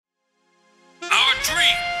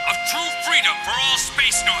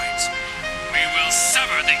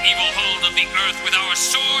sever the evil hold of the earth with our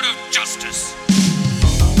sword of justice.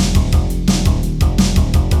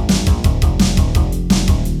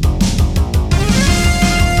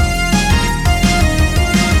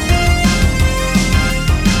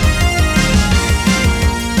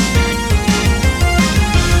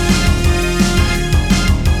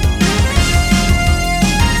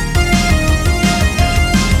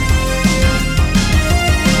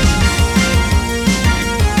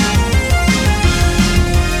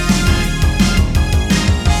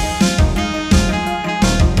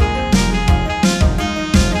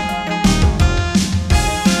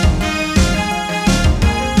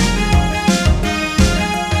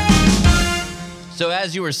 So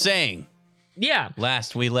as you were saying, Yeah.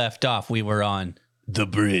 last we left off, we were on the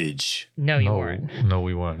bridge. No, you weren't. No,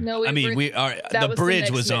 we weren't. No, I mean, that the was the bridge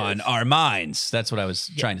next was on move. our minds. That's what I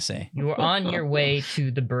was trying to say. You were on your way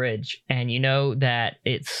to the bridge, and you know that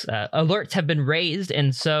it's alerts have been raised,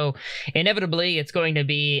 and so inevitably it's going to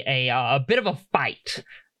be a bit of a fight,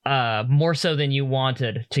 more so than you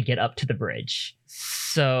wanted to get up to the bridge.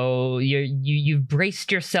 So you've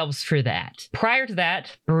braced yourselves for that. Prior to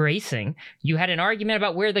that bracing, you had an argument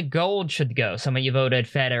about where the gold should go. Some of you voted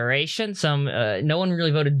Federation. Some no one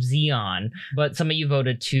really voted Xeon, but some of you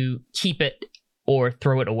voted to keep it or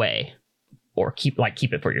throw it away, or keep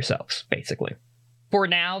it for yourselves, basically. For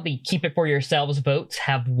now, the keep it for yourselves votes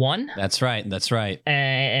have won, That's right. That's right.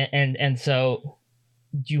 and so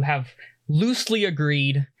you have loosely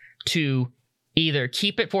agreed to either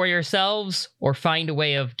keep it for yourselves or find a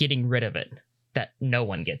way of getting rid of it that no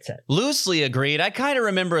one gets it. Loosely agreed. I kind of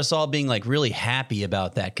remember us all being like really happy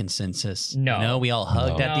about that consensus. No. we all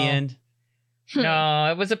hugged at the No. end. No,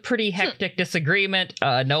 it was a pretty hectic disagreement.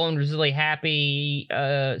 No one was really happy,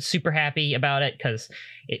 super happy about it, because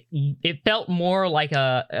it felt more like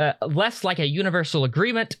less like a universal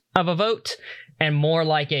agreement of a vote and more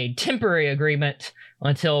like a temporary agreement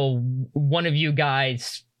until one of you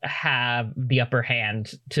guys have the upper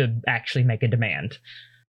hand to actually make a demand.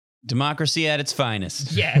 Democracy at its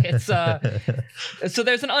finest. Yeah, it's so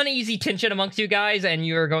there's an uneasy tension amongst you guys, and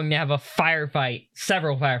you're going to have a firefight,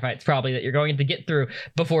 several firefights probably, that you're going to get through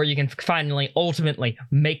before you can finally, ultimately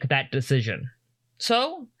make that decision.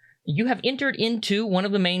 So, you have entered into one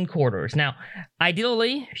of the main corridors. Now,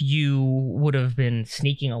 ideally, you would have been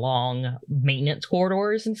sneaking along maintenance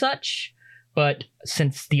corridors and such, but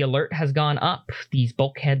since the alert has gone up, these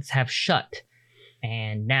bulkheads have shut.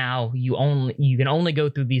 And now you can only go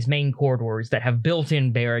through these main corridors that have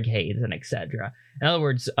built-in barricades and etc. In other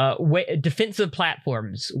words, defensive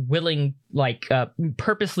platforms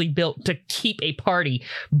purposely built to keep a party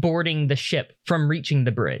boarding the ship from reaching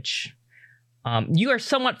the bridge. You are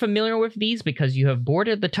somewhat familiar with these because you have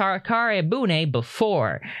boarded the Tarakare Bune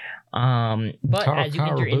before. But as you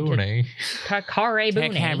enter into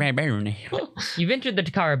Takare Bune, you've entered the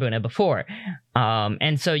Takara Bune before,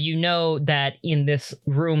 and so you know that in this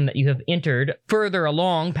room that you have entered, further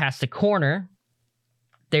along past the corner,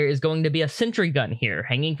 there is going to be a sentry gun here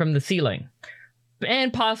hanging from the ceiling,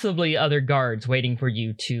 and possibly other guards waiting for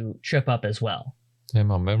you to trip up as well. Yeah,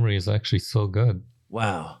 my memory is actually so good.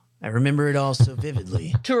 Wow. I remember it all so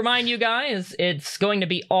vividly. To remind you guys, it's going to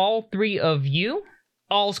be all three of you.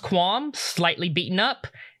 All's Quam, slightly beaten up.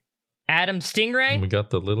 Adam Stingray. We got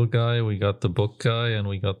the little guy, we got the book guy, and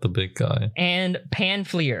we got the big guy. And Pan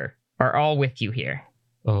Fleer are all with you here.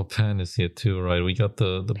 Oh, Pan is here too, right? We got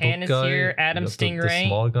the Pan book is guy. here, Adam we got the Stingray,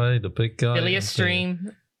 small guy, the big guy. Phileas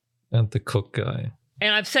Stream. And the cook guy.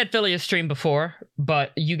 And I've said Phileas Stream before,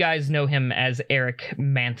 but you guys know him as Eric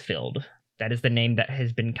Manfield. That is the name that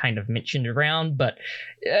has been kind of mentioned around, but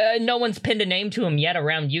no one's pinned a name to him yet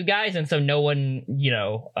around you guys, and so no one, you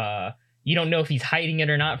don't know if he's hiding it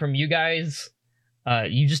or not from you guys.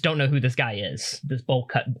 You just don't know who this guy is, this bowl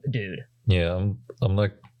cut dude. Yeah, I'm not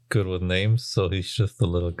good with names, so he's just the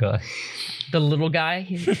little guy. The little guy?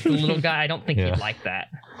 He's the little guy. I don't think Yeah. he'd like that.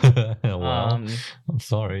 Well, I'm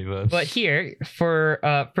sorry, But here, for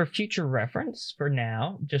future reference, for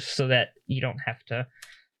now, just so that you don't have to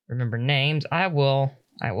remember names, I will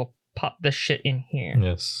pop this shit in here.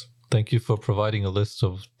 Yes. Thank you for providing a list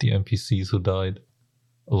of the NPCs who died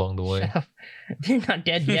along the way. They're not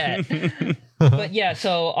dead yet. But yeah,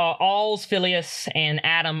 so Alls, Phileas, and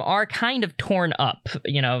Adam are kind of torn up.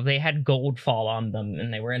 You know, they had gold fall on them,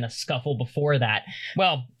 and they were in a scuffle before that.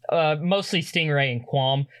 Well, mostly Stingray and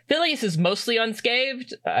Qualm. Phileas is mostly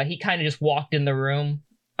unscathed. He kind of just walked in the room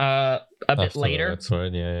a bit later. That's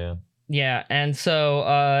right, yeah. Yeah, and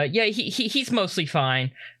so, he's mostly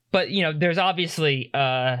fine. But, you know, there's obviously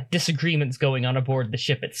disagreements going on aboard the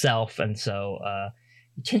ship itself, and so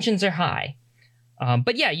tensions are high.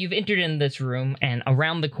 But yeah, you've entered in this room, and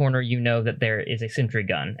around the corner, you know that there is a sentry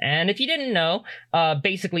gun. And if you didn't know,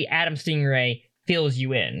 basically Adam Stingray fills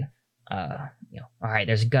you in. All right,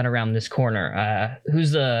 there's a gun around this corner.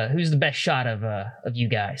 Who's the best shot of you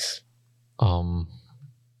guys?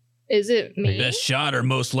 Is it me? Best shot or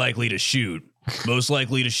most likely to shoot? Most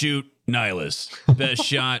likely to shoot, Nihilus. Best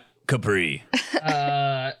shot, Capri.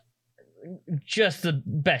 Just the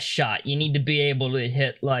best shot. You need to be able to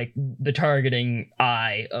hit like the targeting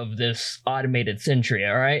eye of this automated sentry.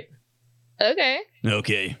 All right. Okay.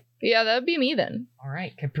 Okay. Yeah, that'd be me then. All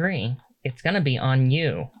right, Capri. It's gonna be on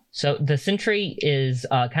you. So the sentry is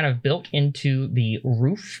kind of built into the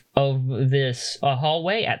roof of this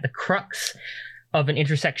hallway at the crux of an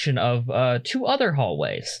intersection of two other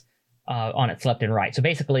hallways on its left and right. So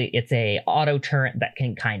basically, it's a auto turret that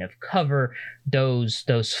can kind of cover those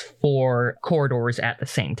 4 corridors at the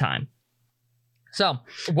same time. So,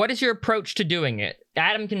 what is your approach to doing it?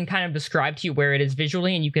 Adam can kind of describe to you where it is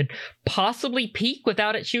visually, and you could possibly peek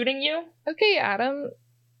without it shooting you. Okay, Adam,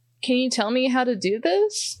 can you tell me how to do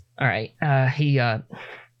this? All right. He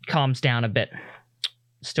calms down a bit.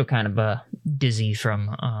 Still kind of dizzy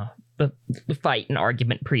from the fight and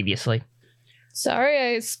argument previously.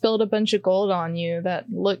 Sorry I spilled a bunch of gold on you. That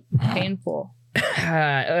looked painful.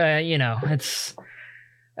 That's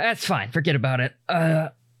fine. Forget about it.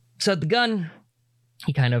 So the gun,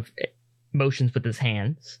 he kind of motions with his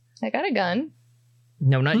hands. I got a gun.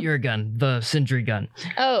 No, not your gun. The sentry gun.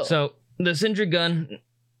 Oh. So the sentry gun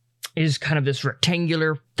is kind of this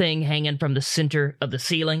rectangular thing hanging from the center of the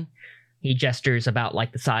ceiling. He gestures about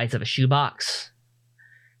like the size of a shoebox.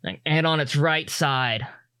 And on its right side,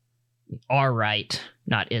 our right,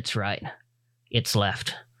 not its right, its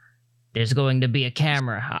left, there's going to be a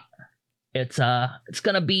camera. It's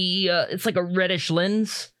gonna be it's like a reddish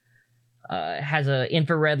lens. It has an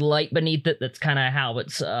infrared light beneath it. That's kind of how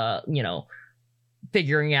it's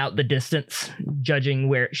figuring out the distance, judging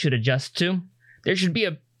where it should adjust to. There should be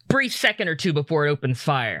a brief second or two before it opens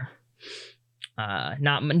fire.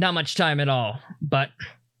 Not much time at all, but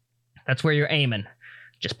that's where you're aiming.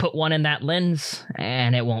 Just put one in that lens,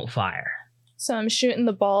 and it won't fire. So I'm shooting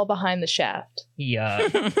the ball behind the shaft. He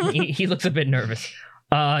looks a bit nervous.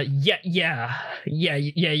 Yeah,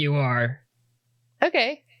 you are.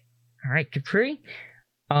 Okay. All right, Capri.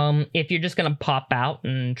 If you're just gonna pop out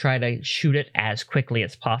and try to shoot it as quickly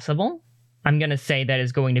as possible, I'm gonna say that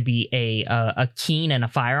is going to be a keen and a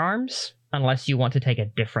firearms, unless you want to take a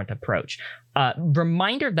different approach.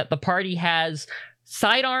 Reminder that the party has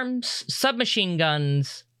sidearms, submachine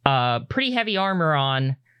guns, pretty heavy armor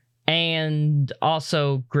on, and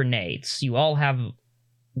also grenades. You all have,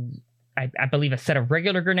 I believe, a set of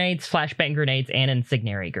regular grenades, flashbang grenades, and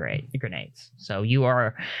incendiary grenades. So you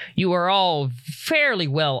are all fairly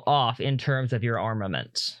well off in terms of your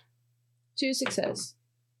armament. 2 success.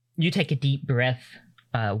 You take a deep breath,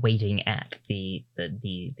 waiting at the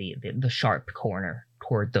sharp corner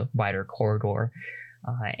toward the wider corridor.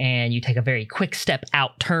 And you take a very quick step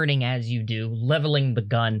out, turning as you do, leveling the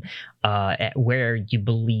gun at where you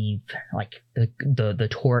believe like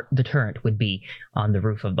the turret would be on the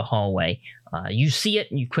roof of the hallway. You see it,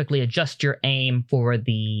 and you quickly adjust your aim for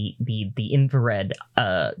the infrared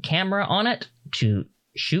camera on it to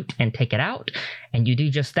shoot and take it out, and you do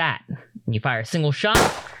just that. You fire a single shot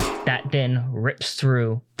that then rips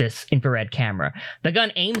through this infrared camera. The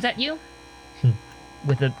gun aims at you.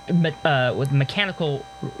 With mechanical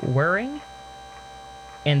whirring,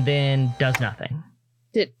 and then does nothing.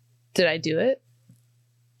 Did I do it?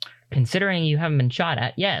 Considering you haven't been shot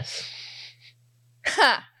at, yes.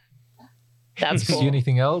 Ha! That's See cool.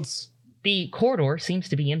 anything else? The corridor seems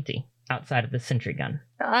to be empty outside of the sentry gun.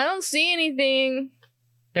 I don't see anything.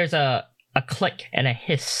 There's a click and a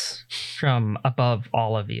hiss from above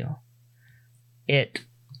all of you. It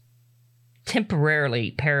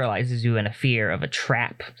temporarily paralyzes you in a fear of a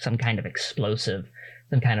trap, some kind of explosive,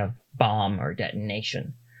 some kind of bomb or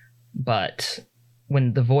detonation. But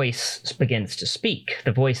when the voice begins to speak,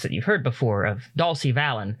 the voice that you've heard before of Dulcie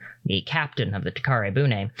Valen, the captain of the Takare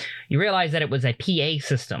Bune, you realize that it was a PA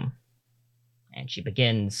system. And she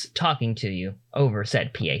begins talking to you over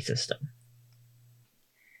said PA system.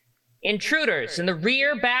 Intruders in the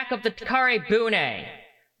rear back of the Takare Bune,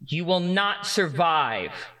 you will not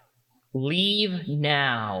survive. Leave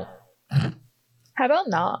now. How about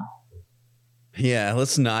nah? Yeah,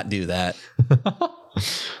 let's not do that.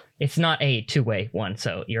 It's not a two-way one,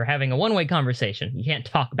 so you're having a one-way conversation. You can't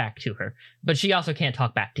talk back to her, but she also can't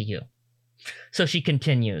talk back to you. So she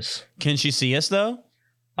continues. Can she see us, though?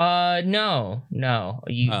 No.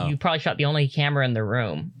 You probably shot the only camera in the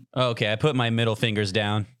room. Okay, I put my middle fingers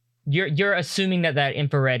down. You're assuming that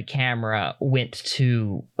infrared camera went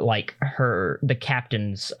to like the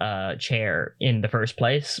captain's chair in the first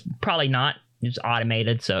place. Probably not. It's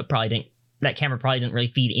automated, so that camera probably didn't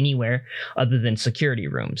really feed anywhere other than security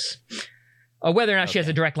rooms. Whether or not she has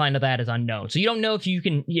a direct line to that is unknown. So you don't know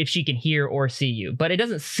if she can hear or see you, but it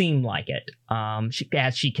doesn't seem like it.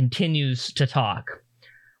 As she continues to talk,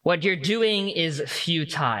 what you're doing is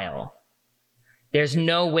futile. There's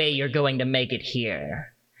no way you're going to make it here.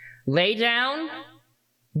 Lay down,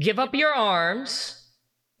 give up your arms,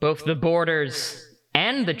 both the boarders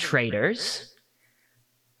and the traitors,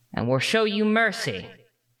 and we'll show you mercy.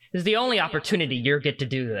 This is the only opportunity you get to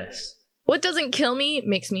do this. What doesn't kill me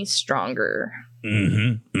makes me stronger.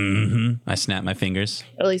 I snap my fingers.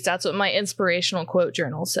 At least that's what my inspirational quote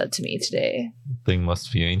journal said to me today. Thing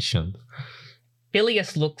must be ancient.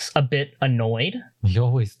 Phileas looks a bit annoyed. He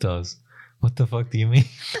always does. What the fuck do you mean?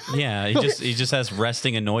 Yeah, he just has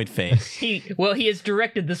resting annoyed face. He has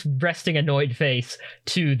directed this resting annoyed face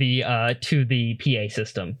to the PA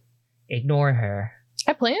system. Ignore her.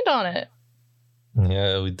 I planned on it.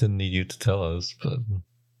 Yeah, we didn't need you to tell us, but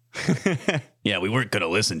Yeah, we weren't gonna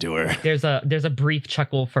listen to her. There's a brief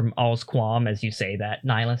chuckle from Allsquam as you say that,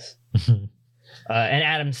 Nihilus. And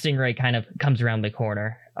Adam Stingray kind of comes around the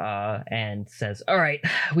corner and says, "All right,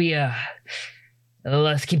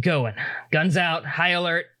 let's keep going. Guns out, high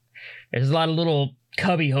alert. There's a lot of little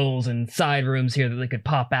cubby holes and side rooms here that they could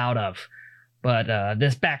pop out of. But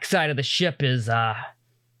this back side of the ship is,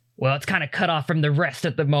 it's kind of cut off from the rest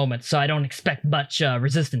at the moment, so I don't expect much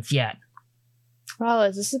resistance yet." Wow,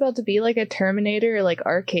 is this about to be like a Terminator, like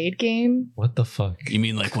arcade game? what the fuck? You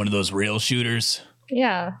mean like one of those rail shooters?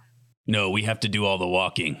 Yeah. No, we have to do all the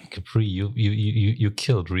walking. Capri, you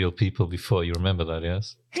killed real people before. You remember that,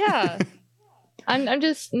 yes? Yeah. I'm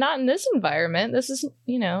just not in this environment. This is,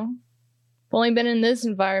 I've only been in this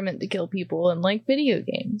environment to kill people in like video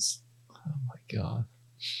games. Oh my god.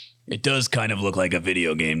 It does kind of look like a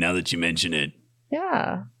video game now that you mention it.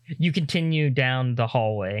 Yeah. You continue down the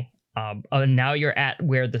hallway. Now you're at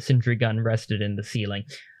where the sentry gun rested in the ceiling.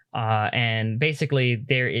 And basically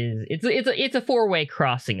it's a four-way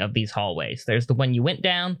crossing of these hallways. There's the one you went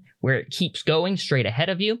down where it keeps going straight ahead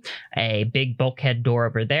of you, a big bulkhead door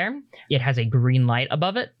over there. It has a green light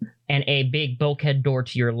above it, and a big bulkhead door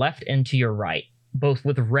to your left and to your right, both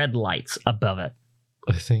with red lights above it.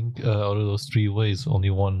 I think out of those three ways, only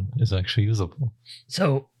one is actually usable.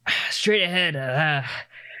 So straight ahead,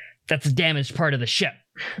 that's the damaged part of the ship.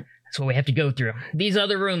 That's what we have to go through. These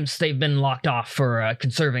other rooms, they've been locked off for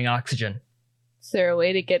conserving oxygen. Is there a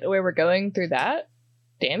way to get where we're going through that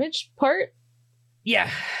damaged part? Yeah.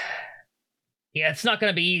 Yeah, it's not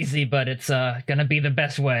going to be easy, but it's going to be the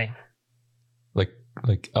best way.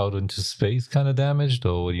 Like out into space kind of damaged,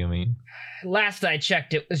 or what do you mean? Last I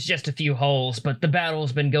checked, it was just a few holes, but the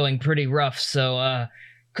battle's been going pretty rough, so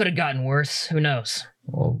could have gotten worse. Who knows?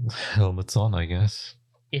 Well, helmets on, I guess.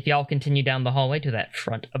 If y'all continue down the hallway to that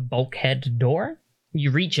front bulkhead door, you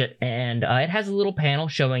reach it, and it has a little panel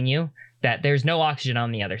showing you that there's no oxygen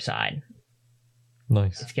on the other side.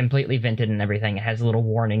 Nice. It's completely vented and everything. It has a little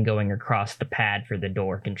warning going across the pad for the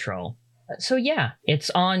door control. So yeah, it's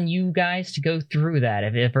on you guys to go through that.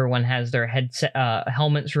 If everyone has their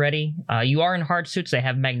helmets ready, you are in hard suits. They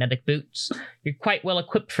have magnetic boots. You're quite well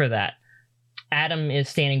equipped for that. Adam is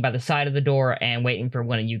standing by the side of the door and waiting for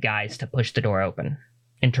one of you guys to push the door open,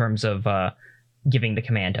 in terms of giving the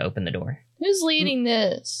command to open the door. Who's leading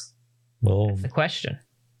this? Well, That's the question.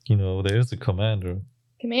 there's the commander.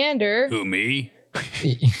 Commander? Who, me?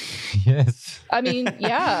 Yes. I mean,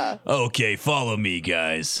 yeah. Okay, follow me,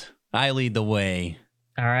 guys. I lead the way.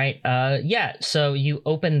 All right. Yeah. So you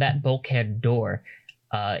open that bulkhead door.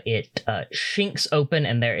 It shinks open,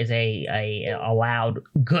 and there is a loud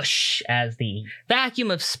gush as the vacuum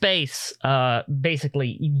of space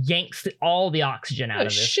basically yanks all the oxygen out Oh, of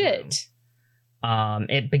this shit. room.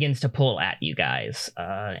 It begins to pull at you guys,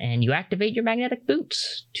 and you activate your magnetic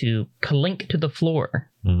boots to clink to the floor.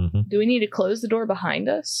 Mm-hmm. Do we need to close the door behind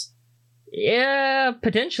us? Yeah,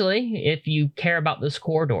 potentially, if you care about this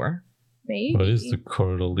corridor. Maybe. Well, it is the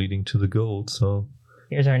corridor leading to the gold, so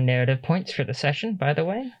Here's our narrative points for the session, by the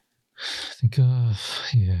way. I think,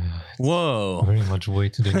 Whoa. very much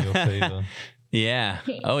weighted in your favor. Yeah.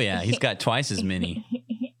 Oh, yeah. He's got twice as many.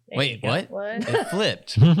 There Wait, you go. what? What? It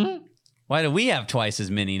flipped. Why do we have twice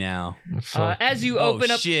as many now? Fuck. As you Oh,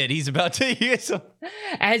 open up, shit. He's about to use them.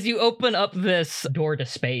 as you open up this door to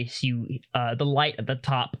space, the light at the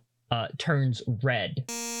top turns red,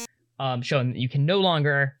 showing that you can no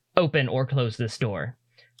longer open or close this door.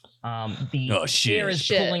 The Oh, shit. air is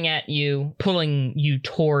Shit. pulling you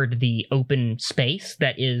toward the open space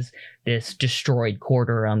that is this destroyed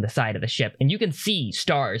corridor on the side of the ship, and you can see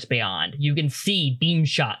stars beyond. You can see beam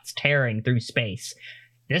shots tearing through space.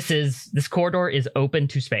 This corridor is open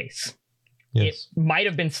to space. Yes. It might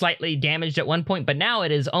have been slightly damaged at one point, but now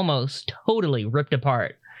it is almost totally ripped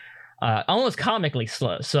apart. Almost comically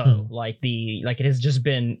slow. So like it has just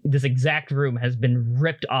been, this exact room has been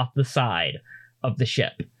ripped off the side of the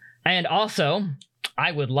ship. And also,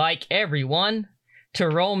 I would like everyone to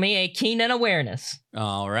roll me a keen and awareness.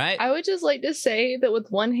 All right. I would just like to say that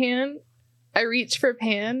with one hand, I reach for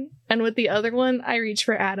Pan, and with the other one, I reach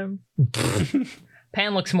for Adam.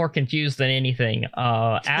 Pan looks more confused than anything.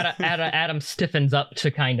 Adam stiffens up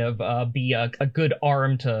to kind of be a good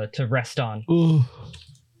arm to rest on. Ooh,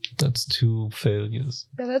 that's 2 failures.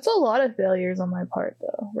 Yeah, that's a lot of failures on my part,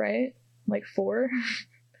 though, right? Like 4?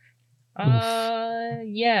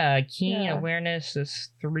 Yeah, keen Yeah. awareness is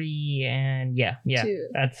 3, and yeah, 2.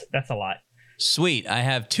 that's a lot. Sweet. I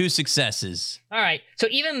have 2 successes. All right. So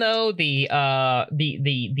even though the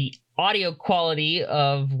audio quality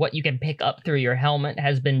of what you can pick up through your helmet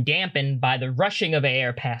has been dampened by the rushing of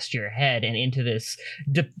air past your head and into this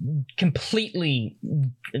completely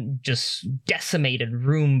just decimated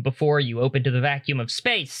room before you, open to the vacuum of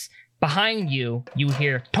space, behind you, you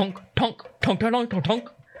hear tonk, tonk, tonk, tonk, tonk, tonk, tonk,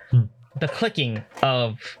 the clicking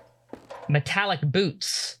of metallic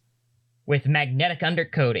boots with magnetic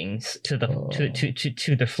undercoatings to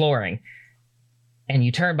the flooring. And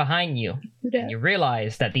you turn behind you, and you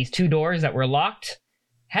realize that these 2 doors that were locked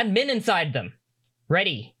had men inside them,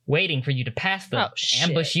 ready, waiting for you to pass them, Oh, shit.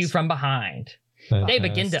 ambush you from behind. They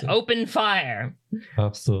begin to Fantastic. open fire.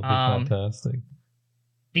 Absolutely Um, fantastic.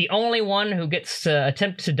 The only one who gets to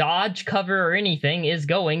attempt to dodge, cover, or anything is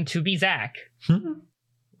going to be Zach.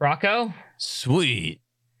 Rocco, Sweet.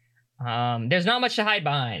 there's not much to hide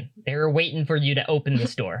behind. They're waiting for you to open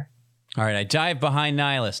this door. All right. I dive behind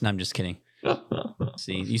Nihilus. No, I'm just kidding.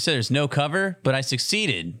 See, you said there's no cover, but I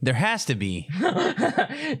succeeded. There has to be.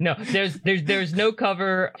 No, there's no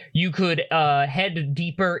cover. You could head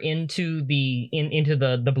deeper into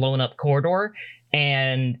the blown up corridor,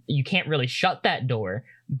 and you can't really shut that door,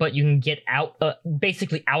 but you can get out,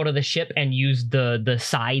 basically out of the ship, and use the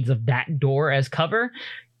sides of that door as cover.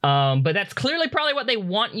 But that's clearly probably what they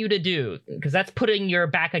want you to do, because that's putting your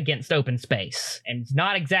back against open space, and it's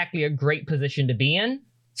not exactly a great position to be in.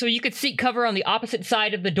 So you could seek cover on the opposite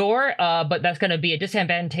side of the door, but that's going to be a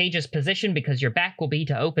disadvantageous position because your back will be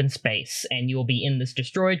to open space, and you will be in this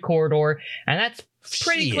destroyed corridor, and that's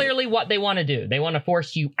pretty Shit. clearly what they want to do. They want to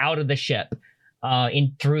force you out of the ship,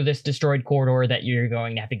 in through this destroyed corridor that you're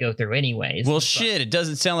going to have to go through anyways. Well, But- shit. It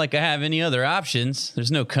doesn't sound like I have any other options. There's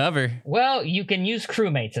no cover. Well, you can use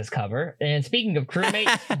crewmates as cover. And speaking of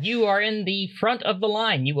crewmates, you are in the front of the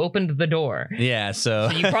line. You opened the door. Yeah, so.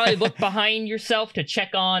 So you probably look behind yourself to check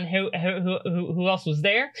on who else was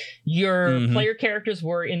there. Your Mhm. player characters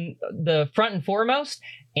were in the front and foremost,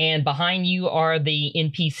 and behind you are the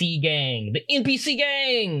NPC gang. The NPC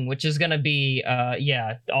gang, which is going to be,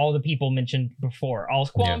 all the people mentioned before.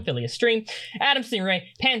 Allsquam, Yeah. Phileas Stream, Adam Stingray,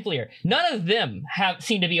 Panfleer. None of them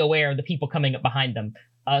seem to be aware of the people coming up behind them.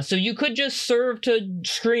 So you could just serve to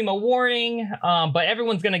scream a warning, but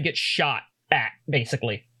everyone's going to get shot at,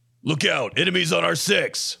 basically. Look out. Enemies on our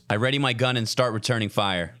 6. I ready my gun and start returning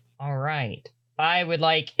fire. All right. I would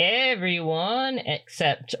like everyone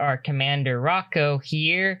except our commander Rocco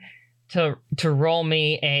here to roll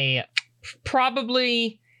me a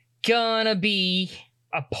probably gonna be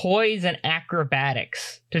a poise and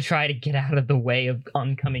acrobatics to try to get out of the way of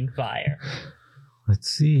oncoming fire. Let's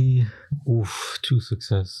see. Oof, 2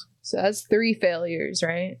 success. So that's 3 failures,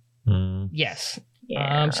 right? Yes.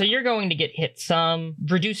 Yeah. So you're going to get hit some,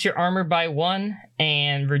 reduce your armor by 1,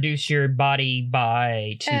 and reduce your body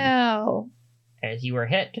by 2 Ow. as you are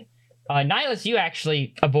hit. Nihilus, you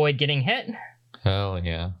actually avoid getting hit. Hell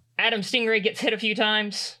yeah. Adam Stingray gets hit a few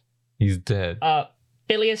times. He's dead.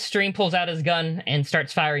 Phileas Stream pulls out his gun and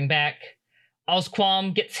starts firing back.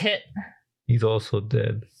 Allsquam gets hit. He's also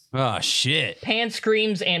dead. Oh, shit. Pan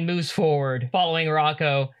screams and moves forward, following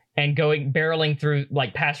Rocco and barreling through,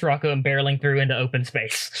 like past Rocco and barreling through into open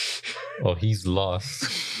space. Oh, he's lost.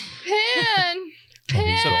 Pan!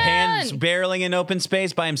 Pan! So Pan's barreling in open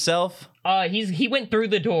space by himself? He went through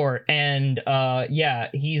the door and,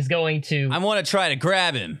 he's going to... I want to try to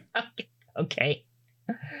grab him. Okay.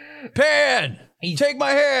 Pan! Take my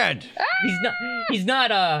hand! He's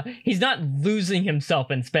not losing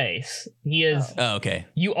himself in space. He is... Oh, okay.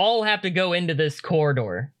 You all have to go into this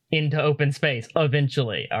corridor, into open space,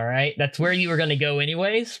 eventually, all right? That's where you were going to go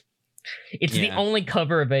anyways. It's the Yeah. only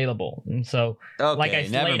cover available. And so, Okay, like I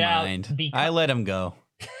never laid out, mind. the I let him go.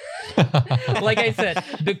 like I said,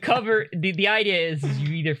 the cover, the idea is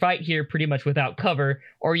you either fight here pretty much without cover,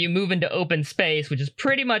 or you move into open space, which is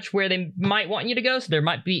pretty much where they might want you to go. So there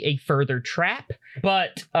might be a further trap,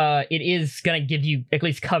 but it is going to give you at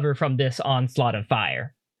least cover from this onslaught of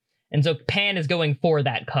fire. And so Pan is going for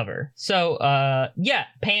that cover. So, yeah,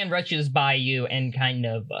 Pan rushes by you and kind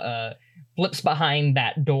of flips behind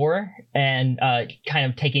that door and kind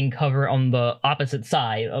of taking cover on the opposite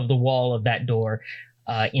side of the wall of that door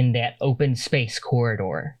in that open space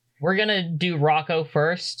corridor. We're going to do Rocco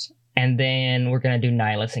first, and then we're going to do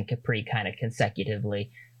Nihilus and Capri kind of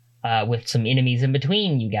consecutively with some enemies in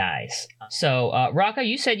between you guys. So, Rocco,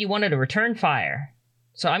 you said you wanted to return fire.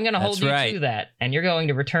 So I'm going to hold That's you right. to that, and you're going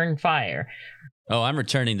to return fire. Oh, I'm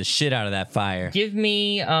returning the shit out of that fire. Give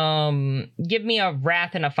me a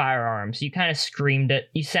wrath and a firearms. You kind of screamed it.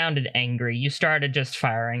 You sounded angry. You started just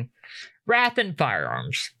firing. Wrath and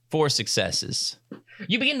firearms. 4 successes.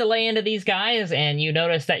 You begin to lay into these guys, and you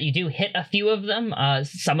notice that you do hit a few of them.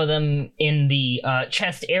 Some of them in the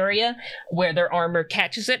chest area, where their armor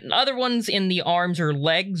catches it, and other ones in the arms or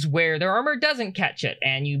legs, where their armor doesn't catch it.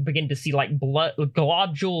 And you begin to see like blood,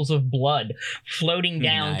 globules of blood floating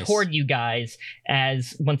down Nice. toward you guys,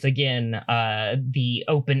 as once again the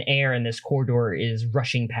open air in this corridor is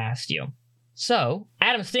rushing past you. So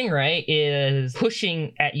Adam Stingray is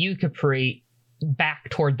pushing at you, Capri, back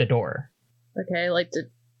toward the door. Okay, like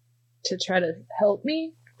to try to help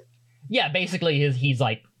me. Yeah, basically he's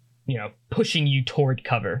like, pushing you toward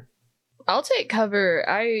cover. I'll take cover.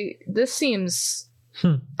 This seems.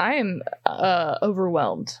 I am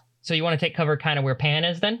overwhelmed. So you want to take cover kind of where Pan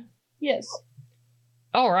is then? Yes.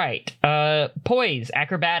 All right. Poise,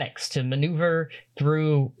 acrobatics to maneuver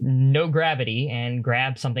through no gravity and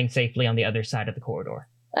grab something safely on the other side of the corridor.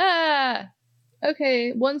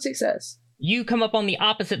 Okay, 1 success. You come up on the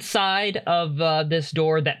opposite side of this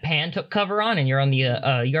door that Pan took cover on, and you're on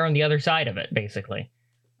the other side of it, basically.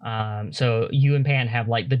 So you and Pan have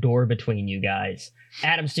like the door between you guys.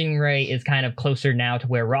 Adam Stingray is kind of closer now to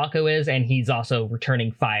where Rocco is, and he's also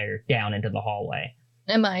returning fire down into the hallway.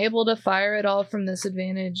 Am I able to fire at all from this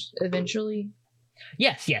advantage eventually?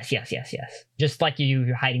 Yes. Just like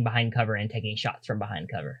you're hiding behind cover and taking shots from behind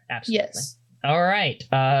cover. Absolutely. Yes. All right.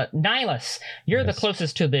 Nihilus, you're the Yes.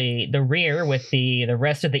 closest to the rear with the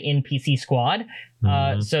rest of the NPC squad.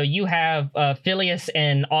 Mhm. So you have Phileas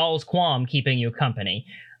and All's Quam keeping you company.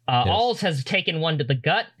 Yes. Alls has taken one to the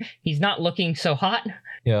gut. He's not looking so hot.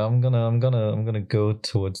 Yeah, I'm gonna go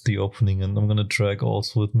towards the opening, and I'm gonna drag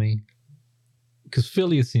Alls with me, because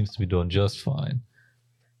Phileas seems to be doing just fine.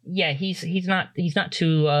 Yeah, he's not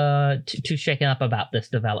too shaken up about this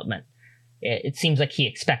development. It seems like he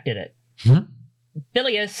expected it.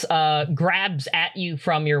 Phileas grabs at you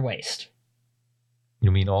from your waist.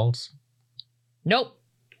 You mean Alls? Nope.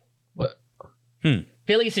 What?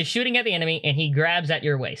 Phileas is shooting at the enemy, and he grabs at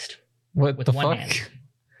your waist. What With the one fuck? hand.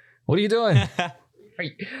 What are you doing?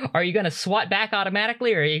 Are you going to swat back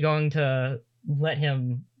automatically, or are you going to let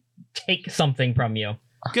him take something from you?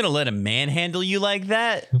 Gonna let him manhandle you like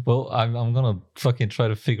that? Well, I'm gonna fucking try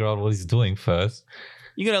to figure out what he's doing first.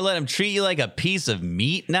 You gonna let him treat you like a piece of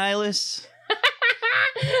meat, Nihilus?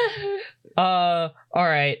 All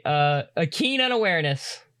right. A keen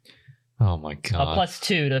unawareness. Oh my A god.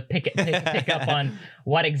 +2 to pick up on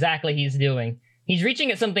what exactly he's doing. He's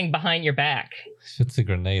reaching at something behind your back. If it's a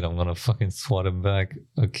grenade, I'm gonna fucking swat him back.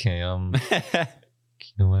 Okay,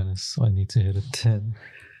 keen awareness, so I need to hit a 10.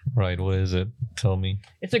 Right, what is it? Tell me.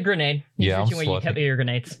 It's a grenade. He's Yeah, I'm reaching where you swatting. kept your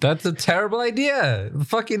grenades. That's a terrible idea. The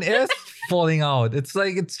fucking air's falling out. It's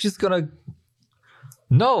like it's just gonna.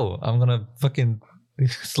 No, I'm gonna fucking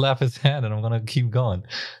slap his hand and I'm gonna keep going.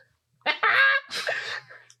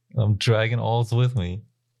 I'm dragging Alls with me.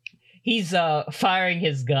 He's firing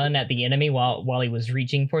his gun at the enemy while he was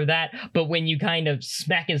reaching for that. But when you kind of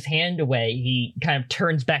smack his hand away, he kind of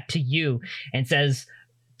turns back to you and says,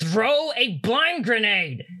 "Throw a blind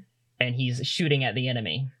grenade!" And he's shooting at the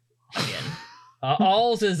enemy again.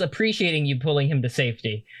 Alls is appreciating you pulling him to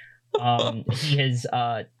safety. He has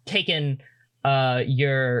taken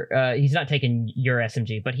he's not taken your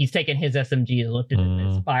SMG, but he's taken his SMG and looked at it and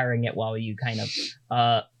is firing it while you kind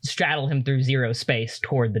of straddle him through zero space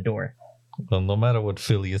toward the door. Well, no matter what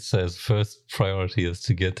Phileas says, first priority is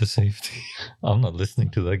to get to safety. I'm not listening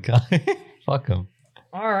to that guy. Fuck him.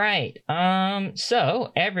 All right.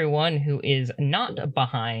 So everyone who is not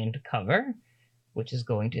behind cover, which is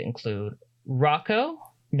going to include Rocco,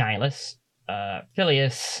 Nihilus,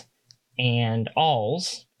 Phileas, and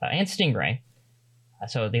Alls, and Stingray.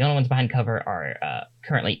 So the only ones behind cover are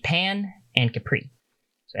currently Pan and Capri.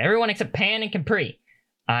 So everyone except Pan and Capri,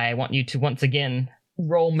 I want you to once again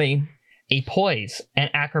roll me a poise and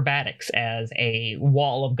acrobatics as a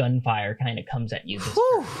wall of gunfire kind of comes at you. This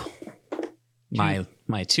turn.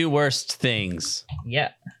 My two worst things.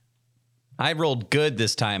 Yeah. I rolled good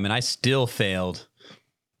this time and I still failed.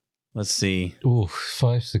 Let's see. Ooh,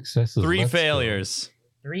 5 successes. 3 Let's go. failures.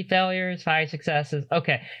 3 failures, 5 successes.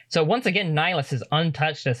 Okay, so once again, Nihilus is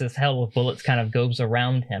untouched as his hell of bullets kind of goes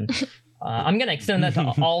around him. I'm going to extend that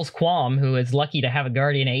to All's Qualm, who is lucky to have a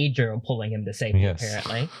Guardian Angel pulling him to safety, Yes.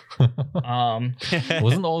 apparently.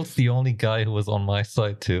 Wasn't Ols the only guy who was on my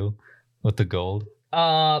side too, with the gold?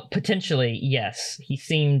 Potentially, yes. He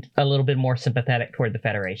seemed a little bit more sympathetic toward the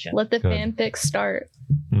Federation. Let the Good. fanfic start.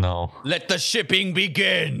 No. Let the shipping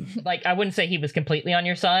begin. Like, I wouldn't say he was completely on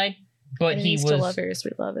your side, but he Enemies was... to lovers,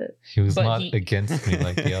 we love it. He was But not he- against me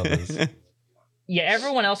like the others. Yeah,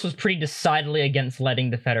 everyone else was pretty decidedly against letting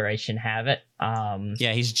the Federation have it.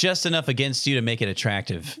 Yeah, he's just enough against you to make it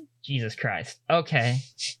attractive. Jesus Christ. Okay.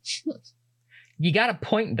 You got a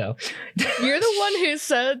point, though. You're the one who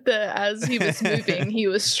said that as he was moving, he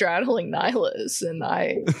was straddling Nihilus, and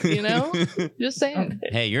just saying.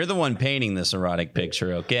 Hey, you're the one painting this erotic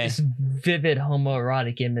picture, okay? This vivid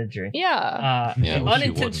homoerotic imagery. Yeah. Yeah, I wish you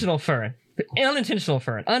Unintentional, Fern.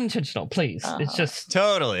 Unintentional, please. It's just...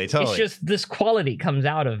 Totally. It's just this quality comes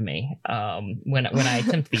out of me when I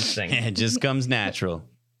attempt these things. It just comes natural.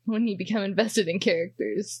 When you become invested in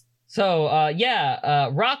characters. So,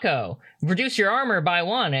 Rocco, reduce your armor by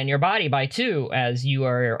 1 and your body by 2 as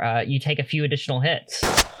you take a few additional hits.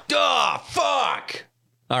 Fuck!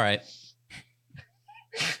 All right.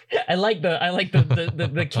 I like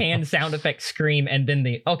the canned sound effect scream and then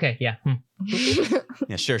the okay, yeah.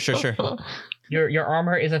 Yeah, sure. Your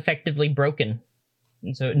armor is effectively broken.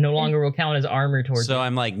 And so it no longer will count as armor towards So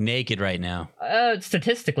I'm like naked right now.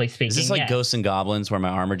 statistically speaking. Is this like yeah. Ghosts and Goblins where my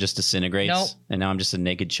armor just disintegrates? Nope. And now I'm just a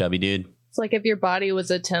naked chubby dude? It's like if your body was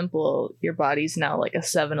a temple, your body's now like a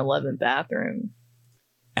 7-Eleven bathroom.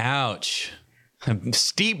 Ouch.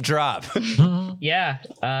 Steep drop. Yeah,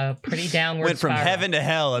 pretty downward. Went from spiral. heaven to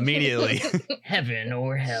hell immediately. Heaven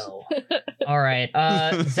or hell. All right,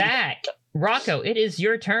 Zach, Rocco, it is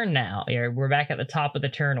your turn now. We're back at the top of the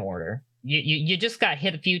turn order. You just got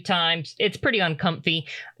hit a few times. It's pretty uncomfy.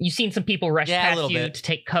 You've seen some people rush Yeah, a past little you bit. to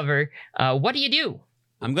take cover. What do you do?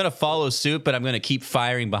 I'm going to follow suit, but I'm going to keep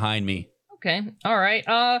firing behind me. Okay, all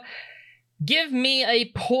right. Give me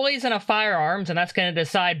a poise and a firearms, and that's going to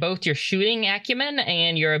decide both your shooting acumen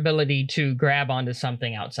and your ability to grab onto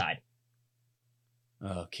something outside.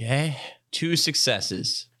 Okay. 2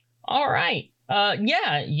 successes. All right.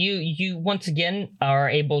 You once again are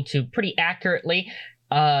able to pretty accurately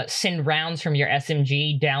send rounds from your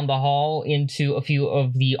SMG down the hall into a few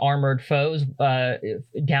of the armored foes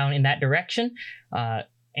down in that direction.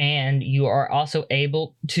 And you are also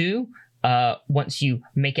able to, once you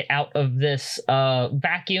make it out of this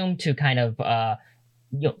vacuum, to kind of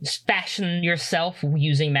fashion yourself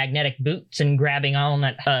using magnetic boots and grabbing on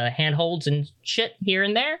at handholds and shit here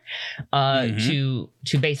and there to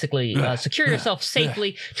basically secure yourself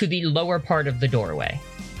safely to the lower part of the doorway.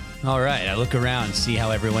 All right. I look around and see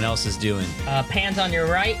how everyone else is doing. Pan's on your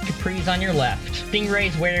right, Capri's on your left.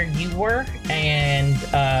 Stingray's where you were, and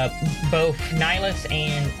both Nihilus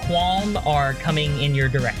and Qualm are coming in your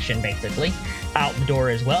direction, basically. Out the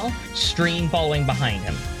door as well. Stream following behind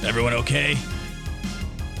him. Everyone okay?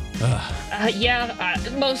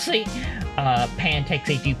 Mostly. Pan takes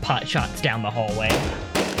a few pot shots down the hallway.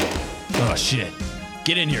 Oh, shit.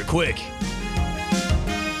 Get in here quick.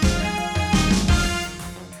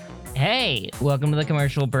 Hey, welcome to the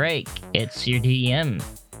commercial break. It's your DM,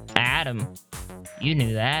 Adam. You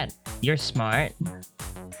knew that. You're smart.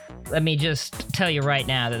 Let me just tell you right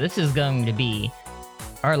now that this is going to be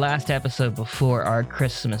our last episode before our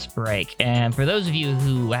Christmas break. And for those of you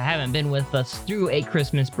who haven't been with us through a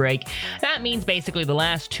Christmas break, that means basically the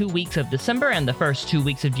last 2 weeks of December and the first 2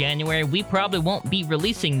 weeks of January, we probably won't be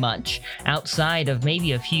releasing much outside of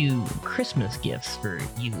maybe a few Christmas gifts for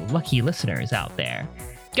you lucky listeners out there.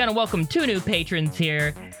 Gonna welcome 2 new patrons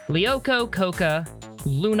here, Lyoko Coca,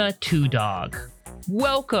 Luna 2 Dog.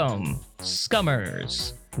 Welcome,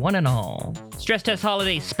 Scummers, one and all. Stress Test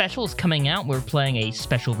Holiday Special is coming out. We're playing a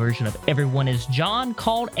special version of Everyone is John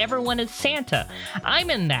called Everyone is Santa. I'm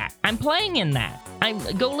in that. I'm playing in that.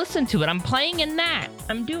 Go listen to it. I'm playing in that.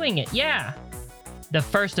 I'm doing it, yeah. The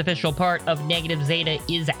first official part of Negative Zeta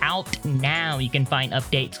is out now. You can find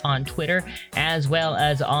updates on Twitter as well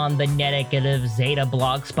as on the Negative Zeta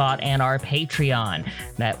blogspot and our Patreon.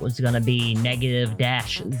 That was going to be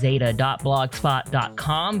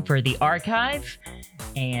negative-zeta.blogspot.com for the archive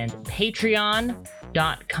and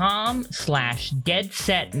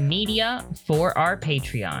patreon.com/deadsetmedia for our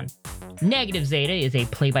Patreon. Negative Zeta is a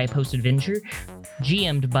play-by-post adventure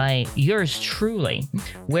GM'd by yours truly,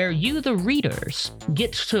 where you, the readers,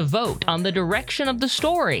 get to vote on the direction of the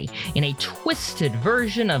story in a twisted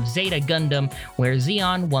version of Zeta Gundam, where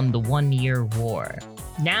Zeon won the 1 Year War.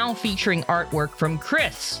 Now featuring artwork from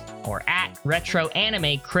Chris, or at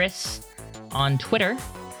RetroAnimeChris on Twitter.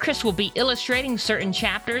 Chris will be illustrating certain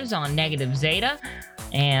chapters on Negative Zeta,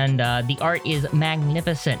 and the art is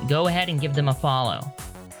magnificent. Go ahead and give them a follow.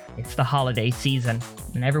 It's the holiday season,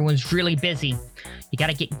 and everyone's really busy. You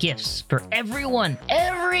gotta get gifts for everyone!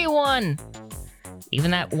 Everyone!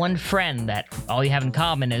 Even that one friend that all you have in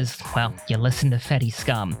common is, well, you listen to Fetty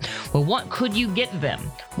Scum. Well, what could you get them?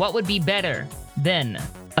 What would be better than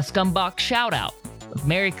a Scumbox shoutout of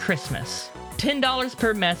Merry Christmas? $10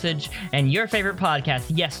 per message, and your favorite podcast,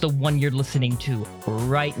 yes, the one you're listening to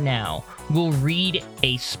right now, will read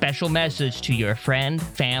a special message to your friend,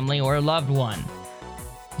 family, or loved one.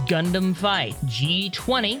 Gundam Fight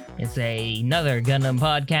G20 is another Gundam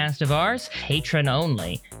podcast of ours, patron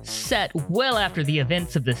only. Set well after the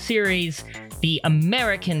events of the series, the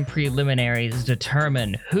American preliminaries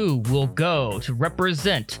determine who will go to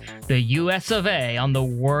represent the US of A on the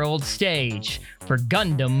world stage for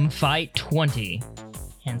Gundam Fight 20.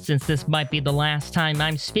 And since this might be the last time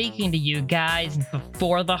I'm speaking to you guys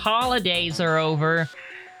before the holidays are over,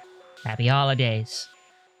 happy holidays.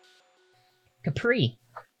 Capri.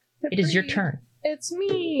 It is your turn. It's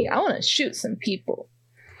me. I want to shoot some people.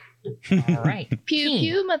 All right. Pew Keen.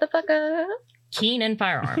 pew, motherfucker. Keen and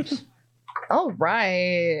firearms. All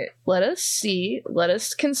right. Let us see. Let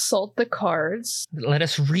us consult the cards. Let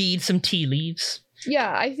us read some tea leaves.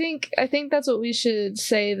 Yeah, I think that's what we should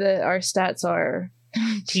say that our stats are.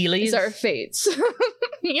 Tea leaves? These are fates.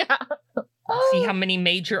 Yeah. See how many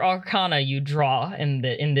major arcana you draw in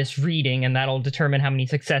this reading, and that'll determine how many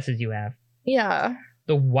successes you have. Yeah.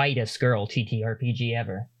 The whitest girl TTRPG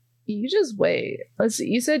ever. You just wait. Let's see.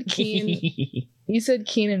 You said Keen. You said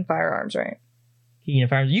Keen and firearms, right? Keen and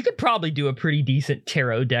firearms. You could probably do a pretty decent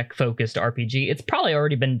tarot deck focused RPG. It's probably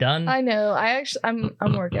already been done. I know. I'm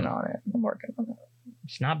working on it.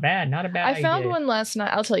 It's not bad. Not a bad idea. I found one last night.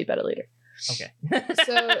 I'll tell you about it later. Okay.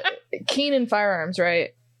 So Keen and firearms,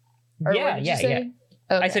 right? Or Yeah. Okay.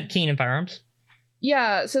 I said Keen and firearms.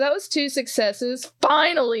 Yeah, so that was 2 successes.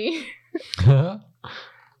 Finally.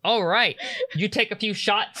 All right, you take a few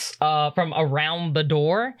shots from around the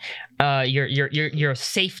door. Your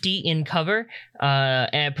safety in cover,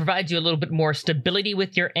 and provides you a little bit more stability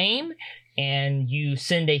with your aim. And you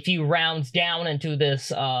send a few rounds down into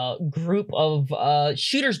this group of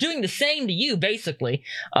shooters doing the same to you, basically.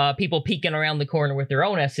 People peeking around the corner with their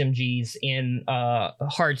own SMGs in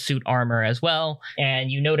hard suit armor as well.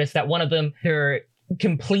 And you notice that one of them, their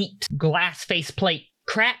complete glass faceplate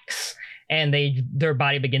cracks, and their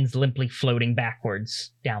body begins limply floating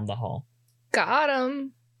backwards down the hall. Got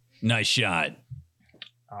him. Nice shot.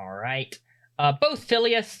 All right. Both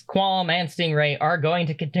Phileas, Qualm, and Stingray are going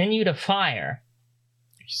to continue to fire.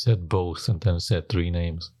 You said both and then said 3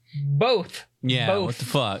 names. Both. Yeah, Both. what the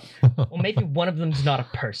fuck? Well, maybe one of them's not a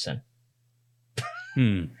person.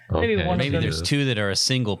 Hmm. Maybe one of Maybe them- there's 2 that are a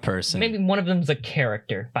single person. Maybe one of them's a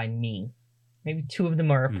character by me. Maybe 2 of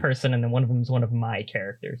them are a person, and then one of them's one of my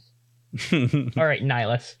characters. All right,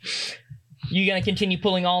 Nihilus. You gonna continue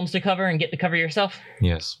pulling alms to cover and get to cover yourself?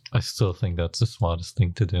 Yes, I still think that's the smartest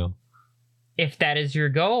thing to do. If that is your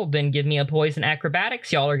goal, then give me a poison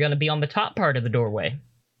acrobatics. Y'all are gonna be on the top part of the doorway.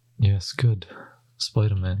 Yes, good.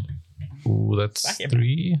 Spider-Man. Ooh, that's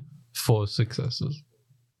Spider-Man. 4 successes.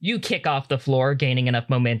 You kick off the floor, gaining enough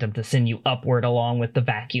momentum to send you upward along with the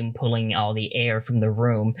vacuum pulling all the air from the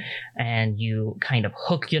room, and you kind of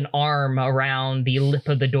hook an arm around the lip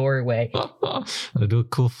of the doorway. I do a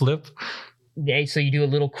cool flip. Yeah, so you do a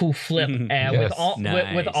little cool flip Yes. with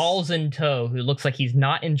Nice. Alls in tow, who looks like he's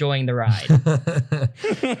not enjoying the ride.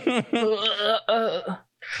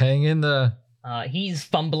 Hang in there. He's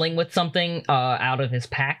fumbling with something out of his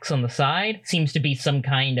packs on the side. Seems to be some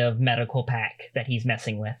kind of medical pack that he's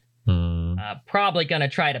messing with. Probably gonna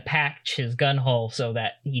try to patch his gun hole so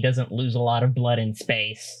that he doesn't lose a lot of blood in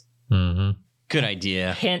space. Mm-hmm. Good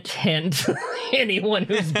idea. Hint, hint. Anyone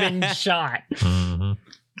who's been shot. Mm-hmm.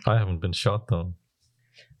 I haven't been shot though.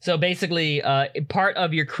 So basically, part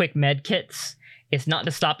of your quick med kits is not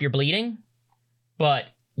to stop your bleeding, but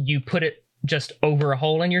you put it just over a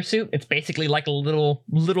hole in your suit. It's basically like a little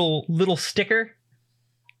sticker.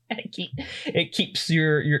 And it keeps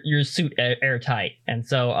your suit airtight. And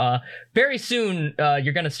so very soon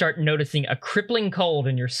you're going to start noticing a crippling cold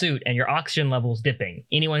in your suit and your oxygen levels dipping.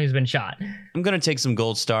 Anyone who's been shot. I'm going to take some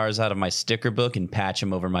gold stars out of my sticker book and patch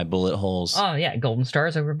them over my bullet holes. Oh, yeah. Golden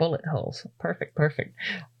stars over bullet holes. Perfect.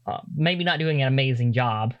 Maybe not doing an amazing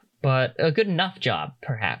job, but a good enough job,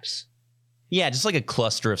 perhaps. Yeah, just like a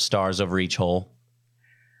cluster of stars over each hole.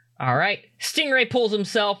 All right. Stingray pulls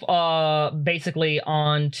himself basically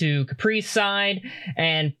onto Capri's side,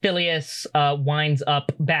 and Phileas winds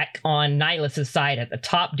up back on Nihilus's side at the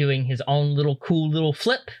top, doing his own cool little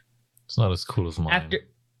flip. It's not as cool as mine. After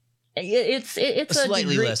it's A a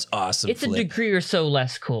slightly degree, less awesome it's flip. a degree or so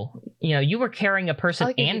less cool. You know, you were carrying a person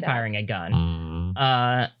I'll give you and that. firing a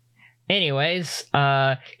gun. Anyways,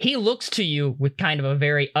 he looks to you with kind of a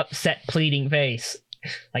very upset, pleading face,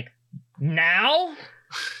 like, now.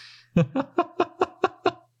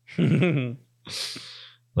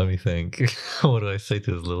 Let me think. What do I say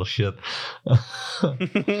to this little shit?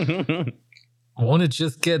 Want to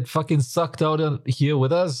just get fucking sucked out of here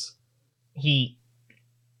with us? He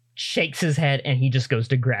shakes his head and he just goes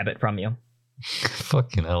to grab it from you.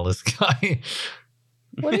 Fucking hell, this guy.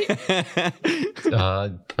 What are you-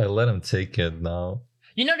 I let him take it now.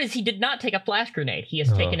 You notice he did not take a flash grenade. He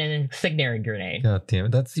has taken an incendiary grenade. God damn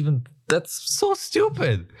it. That's so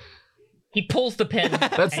stupid. He pulls the pin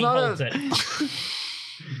That's and he not holds a- it.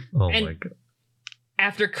 Oh And- my god.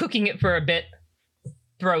 After cooking it for a bit,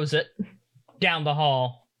 throws it down the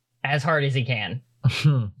hall as hard as he can.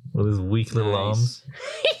 With his weak little Nice.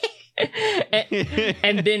 and,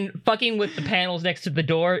 and then fucking with the panels next to the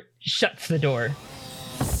door, shuts the door.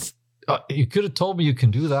 arms. You could have told me you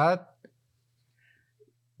can do that.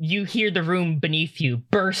 You hear the room beneath you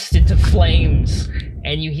burst into flames,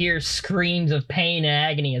 and you hear screams of pain and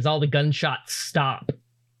agony as all the gunshots stop.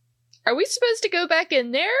 Are we supposed to go back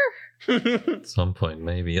in there? At some point,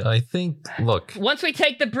 maybe. I think, look, Once we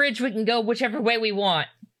take the bridge, we can go whichever way we want.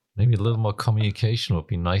 maybe a little more communication would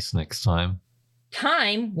be nice next time.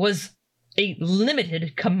 Time was a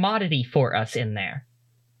limited commodity for us in there.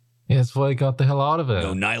 Yeah, that's why I got the hell out of it.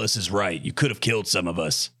 No, Nihilus is right. You could have killed some of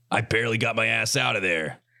us. I barely got my ass out of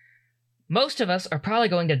there. Most of us are probably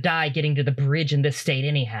going to die getting to the bridge in this state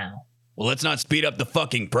anyhow. Well, let's not speed up the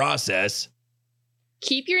fucking process.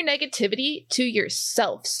 Keep your negativity to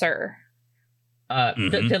yourself, sir.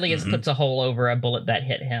 Phileas puts a hole over a bullet that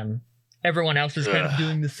hit him. Everyone else is kind of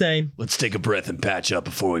doing the same. Let's take a breath and patch up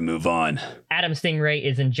before we move on. Adam Stingray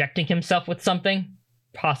is injecting himself with something,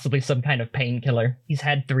 possibly some kind of painkiller. He's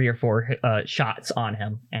had 3 or 4 shots on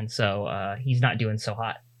him, and so he's not doing so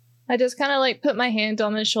hot. I just kind of like put my hand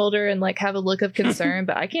on his shoulder and like have a look of concern,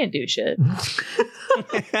 but I can't do shit.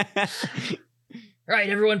 Right,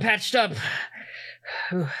 everyone patched up.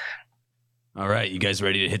 All right, you guys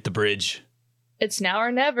ready to hit the bridge? It's now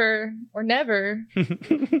or never, or never.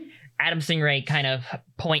 Adam Stingray kind of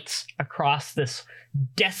points across this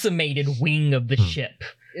decimated wing of the ship.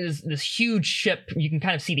 It is this huge ship. You can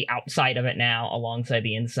kind of see the outside of it now alongside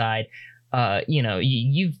the inside.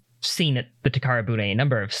 You've seen it, the Takara Bune, a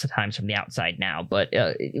number of times from the outside now, but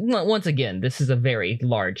once again, this is a very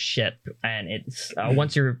large ship, and it's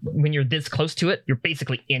when you're this close to it, you're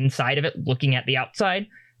basically inside of it, looking at the outside.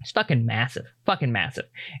 It's fucking massive.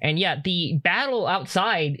 And yeah, the battle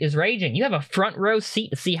outside is raging. You have a front row seat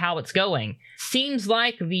to see how it's going. Seems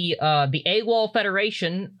like the AWOL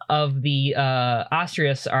Federation of the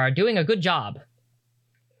Austrias are doing a good job.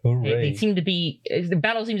 They seem to be, the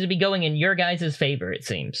battle seems to be going in your guys' favor, it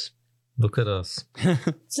seems. Look at us.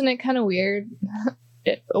 Isn't it kind of weird?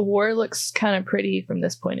 A war looks kind of pretty from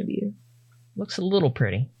this point of view. Looks a little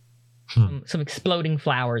pretty. Some exploding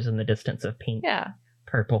flowers in the distance of pink. Yeah.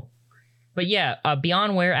 Purple. But yeah,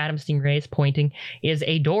 beyond where Adam Stingray is pointing is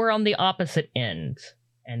a door on the opposite end.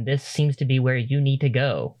 And this seems to be where you need to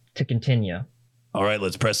go to continue. All right,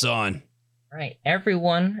 let's press on. Right.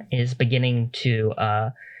 Everyone is beginning to,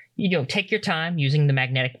 take your time using the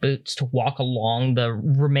magnetic boots to walk along the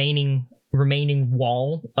remaining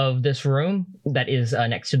wall of this room that is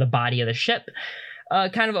next to the body of the ship.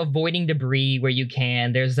 Kind of avoiding debris where you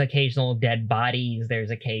can. There's occasional dead bodies. There's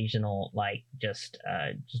occasional, just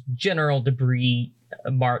general debris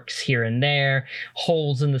marks here and there.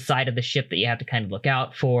 Holes in the side of the ship that you have to kind of look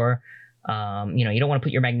out for. You don't want to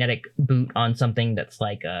put your magnetic boot on something that's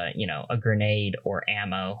like, a grenade or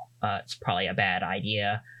ammo. It's probably a bad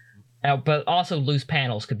idea. But also loose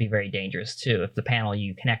panels could be very dangerous too. If the panel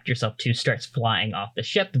you connect yourself to starts flying off the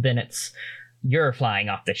ship, then you're flying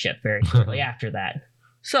off the ship very shortly after that.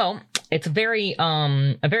 So it's a very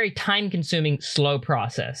time-consuming, slow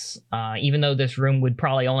process. Even though this room would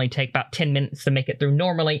probably only take about 10 minutes to make it through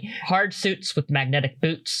normally, hard suits with magnetic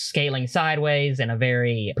boots scaling sideways in a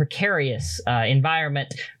very precarious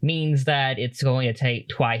environment means that it's going to take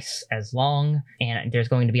twice as long, and there's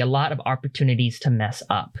going to be a lot of opportunities to mess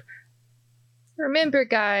up. Remember,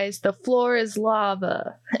 guys, the floor is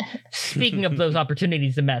lava. Speaking of those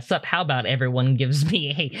opportunities to mess up, how about everyone gives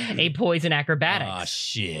me a poison acrobatics? Aw,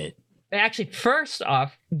 shit. Actually, first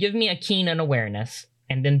off, give me a keen and awareness,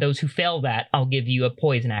 and then those who fail that, I'll give you a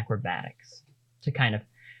poison acrobatics to kind of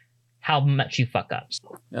how much you fuck up.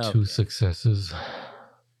 Oh. 2 successes.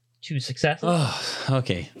 2 successes. Oh,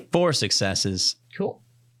 okay. 4 successes. Cool.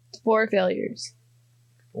 4 failures.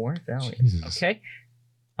 4 failures. Jesus. Okay.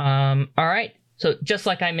 All right. So just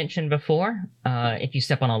like I mentioned before, if you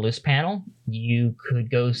step on a loose panel, you could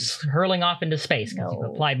go hurling off into space because you've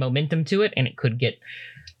No. applied momentum to it, and it could get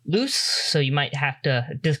loose. So you might have to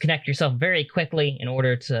disconnect yourself very quickly in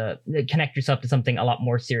order to connect yourself to something a lot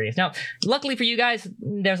more serious. Now, luckily for you guys,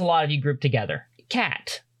 there's a lot of you grouped together.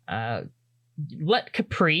 Cat, let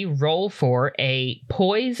Capri roll for a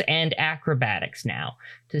poise and acrobatics now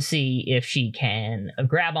to see if she can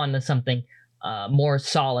grab onto something more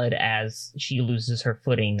solid as she loses her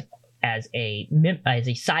footing as a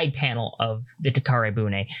side panel of the Takare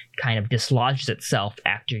Bune kind of dislodges itself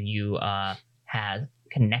after you have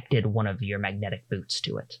connected one of your magnetic boots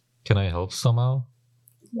to it. Can I help somehow?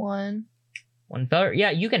 1. One feather.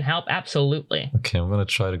 Yeah, you can help, absolutely. Okay, I'm gonna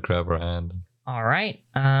try to grab her hand. All right.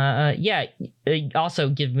 Yeah. Also,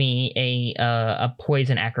 give me a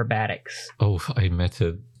poison acrobatics. Oh, I met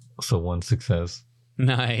it. So 1 success.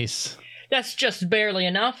 Nice. That's just barely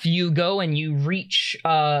enough. You go and you reach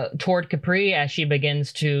toward Capri as she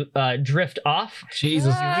begins to drift off.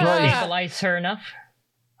 Jesus Ah. Christ! Stabilize her enough.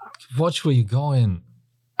 Watch where you're going.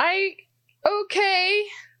 Okay.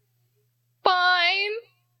 Fine.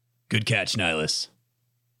 Good catch, Nihilus.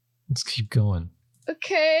 Let's keep going.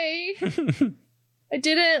 Okay. I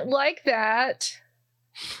didn't like that.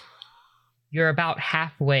 You're about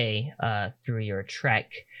halfway through your trek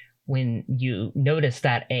when you notice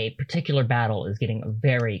that a particular battle is getting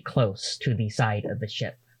very close to the side of the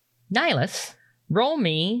ship. Nihilus, roll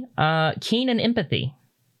me keen and empathy.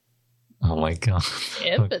 Oh my god.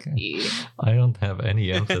 Empathy. Okay. I don't have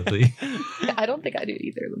any empathy. I don't think I do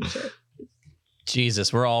either. Let me check.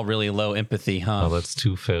 Jesus, we're all really low empathy, huh? Oh, that's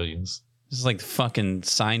 2 failures. This is like fucking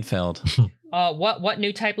Seinfeld. What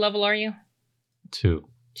new type level are you? 2.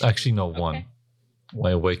 Actually, no, 1. Okay.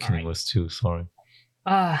 My awakening Alright. was 2, sorry.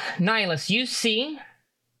 Nihilus, you see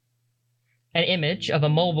an image of a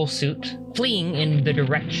mobile suit fleeing in the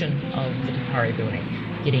direction of the Takari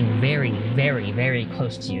Bune, getting very, very, very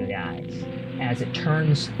close to you guys as it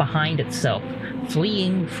turns behind itself,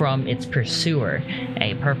 fleeing from its pursuer,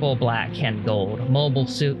 a purple, black, and gold mobile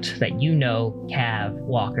suit that you know Cav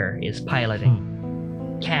Walker is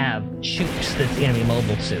piloting. Cav shoots this enemy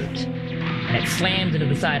mobile suit, and it slams into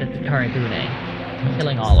the side of the Takari Bune,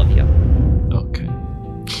 killing all of you. Okay.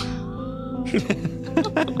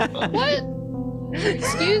 What?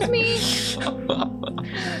 Excuse me?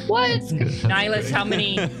 What? Nihilus,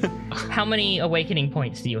 how many awakening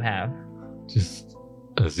points do you have? Just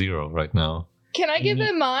a 0 right now. Can I give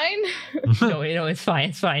him mine? No, it's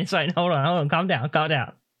fine. Hold on. Calm down.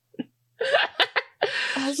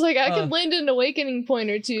 I was like, I could blend an awakening point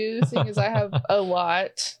or 2, seeing as I have a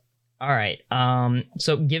lot. All right.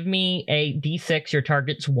 So give me a d6. Your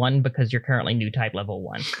target's 1 because you're currently new type level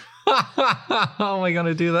 1. How am I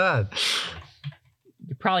gonna do that?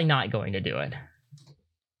 You're probably not going to do it.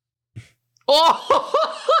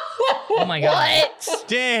 Oh my God. What?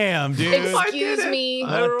 Damn, dude. Excuse me.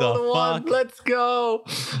 I What rolled the a 1. fuck? Let's go.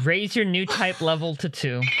 Raise your new type level to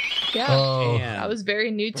 2. Yeah. Oh, Damn. I was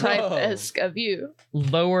very new type-esque of you.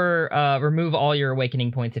 Lower. Remove all your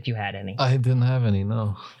awakening points if you had any. I didn't have any.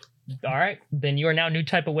 No. All right. Then you are now new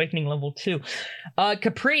type awakening level 2.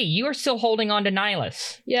 Capri, you are still holding on to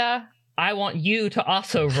Nihilus. Yeah. I want you to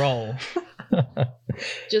also roll.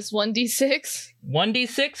 Just 1d6.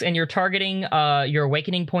 1d6, and you're targeting your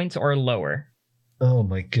awakening points or lower. Oh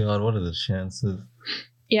my god, what are the chances?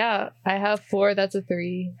 Yeah, I have 4. That's a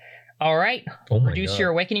 3. All right. Oh my Reduce god. your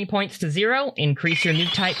awakening points to 0. Increase your new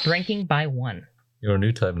type ranking by 1. You're a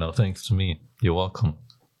new type now, thanks to me. You're welcome.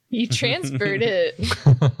 You transferred it.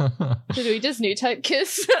 Did we just new type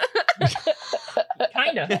kiss?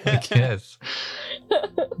 Kinda. Yes.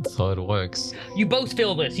 That's how it works. You both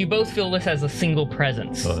feel this. You both feel this as a single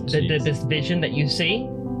presence. Oh, jeez. This vision that you see.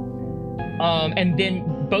 And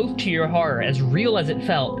then, both to your horror, as real as it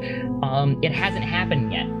felt, it hasn't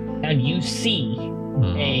happened yet. And you see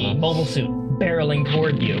a mobile suit barreling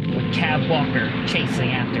toward you with Cav Walker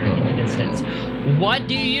chasing after in the distance. What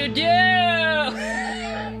do you do?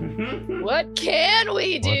 What can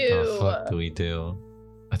we do? What the fuck do we do?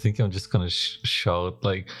 I think I'm just gonna shout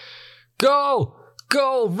like, "Go!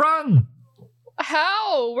 Go! Run!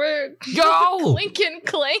 How? We're Go!"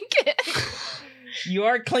 clanking. You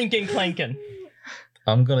are clanking.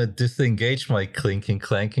 I'm gonna disengage my clanking,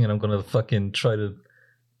 and I'm gonna fucking try to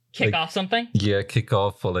Kick Like- off something? kick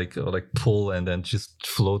off or like pull and then just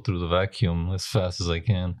float through the vacuum as fast as I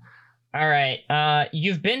can. All right.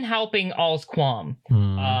 You've been helping All's Qualm,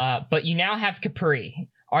 but you now have Capri.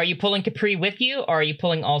 Are you pulling Capri with you, or are you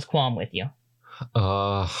pulling All's Qualm with you?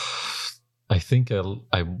 I think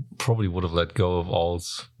I probably would have let go of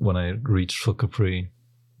alls when I reached for Capri.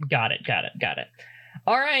 Got it.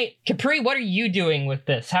 All right, Capri, what are you doing with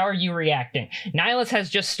this? How are you reacting? Nihilus has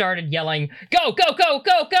just started yelling, "Go, go, go,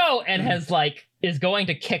 go, go!" and is going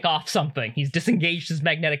to kick off something. He's disengaged his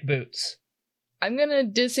magnetic boots. I'm gonna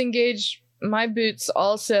disengage my boots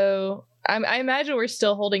also. I imagine we're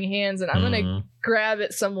still holding hands, and I'm gonna grab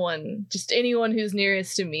at someone, just anyone who's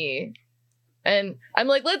nearest to me. And I'm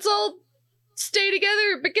like, let's all stay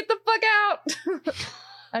together, but get the fuck out.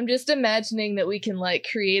 I'm just imagining that we can like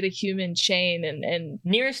create a human chain and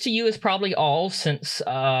Nearest to you is probably All, since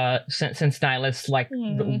Nihilus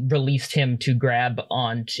released him to grab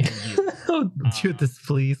onto you. Oh, you're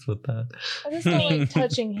displeased with that. I just don't like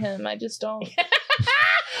touching him. I just don't.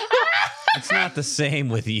 It's not the same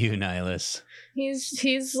with you, Nihilus.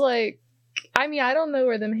 He's like, I mean, I don't know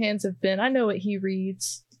where them hands have been. I know what he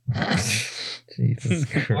reads. Jesus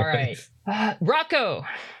Christ. All right, Rocco.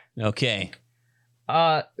 Okay.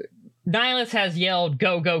 Nihilus has yelled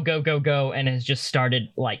 "Go, go, go, go, go" and has just started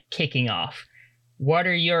like kicking off. What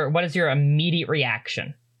is your immediate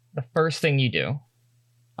reaction? The first thing you do.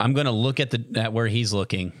 I'm gonna look at where he's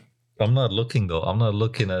looking. I'm not looking though. I'm not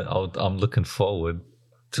looking out. I'm looking forward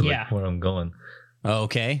to where I'm going.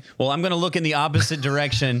 Okay. Well, I'm gonna look in the opposite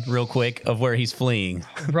direction real quick of where he's fleeing.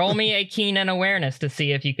 Roll me a keen and awareness to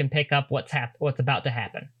see if you can pick up what's about to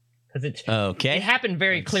happen, because it happened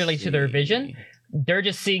very clearly to their vision. They're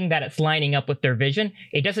just seeing that it's lining up with their vision.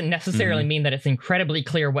 It doesn't necessarily mean that it's incredibly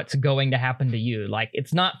clear what's going to happen to you. Like,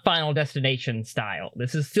 it's not Final Destination style.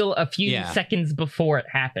 This is still a few seconds before it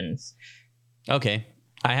happens. Okay.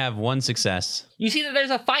 I have one success. You see that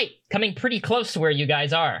there's a fight coming pretty close to where you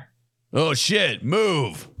guys are. Oh shit,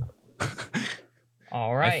 move.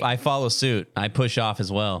 All right. I follow suit. I push off as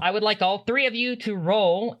well. I would like all three of you to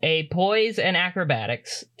roll a poise and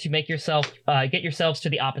acrobatics to make yourself get yourselves to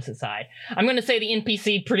the opposite side. I'm going to say the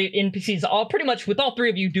NPCs all pretty much with all three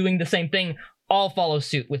of you doing the same thing, all follow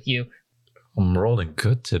suit with you. I'm rolling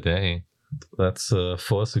good today. That's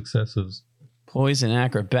 4 successes. Poison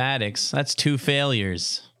acrobatics. That's 2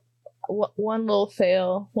 failures. One little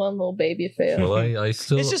fail, one little baby fail. Well, I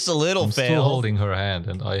still. It's just a little I'm fail. still holding her hand,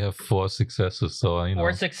 and I have 4 successes. So I know.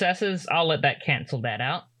 4 successes. I'll let that cancel that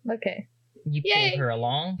out. Okay. You Yay. pull her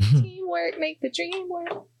along. Teamwork, make the dream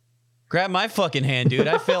work. Grab my fucking hand, dude.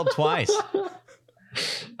 I failed twice.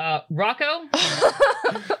 Rocco.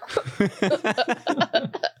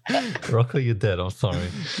 Rocco, you're dead. I'm sorry.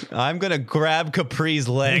 I'm gonna grab Capri's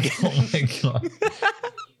leg. Oh my god.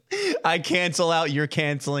 I cancel out. You're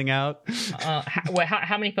canceling out.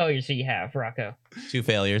 How many failures do you have, Rocco? 2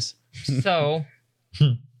 failures. So,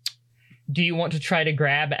 do you want to try to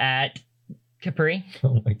grab at Capri?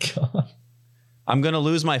 Oh my god. I'm gonna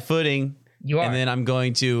lose my footing. You are. And then I'm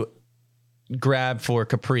going to grab for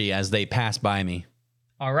Capri as they pass by me.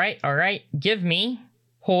 All right. Give me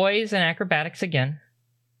poise and acrobatics again.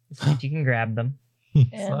 See if you can grab them.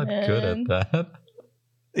 He's not good at that.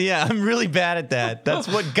 Yeah, I'm really bad at that. That's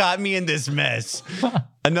what got me in this mess.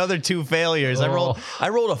 Another 2 failures. I rolled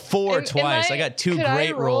a 4 twice. I got 2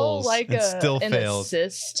 great rolls like and still an failed.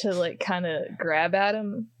 assist to like kind of grab at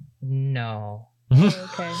him. No.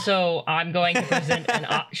 Okay. So I'm going to present an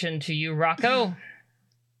option to you, Rocco.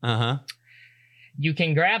 Uh-huh. You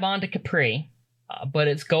can grab onto Capri, but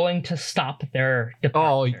it's going to stop their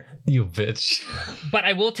Oh, departure. you bitch. But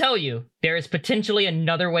I will tell you, there is potentially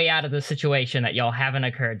another way out of the situation that y'all haven't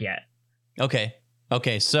occurred yet.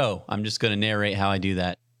 Okay, so I'm just going to narrate how I do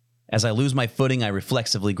that. As I lose my footing, I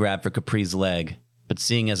reflexively grab for Capri's leg. But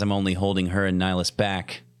seeing as I'm only holding her and Nihilus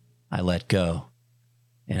back, I let go.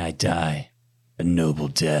 And I die. A noble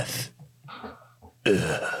death.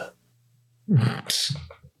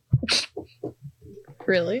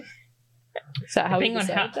 Really? Is that how we Depending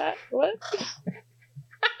on decided that? What?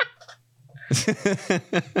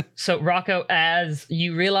 So, Rocco, as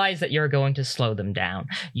you realize that you're going to slow them down,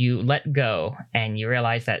 you let go, and you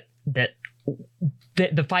realize that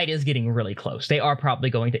the fight is getting really close. They are probably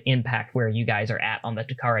going to impact where you guys are at on the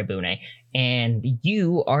Takare Bune, and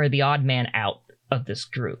you are the odd man out of this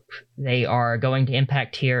group. They are going to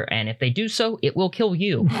impact here, and if they do so, it will kill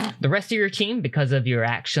you. The rest of your team, because of your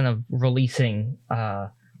action of releasing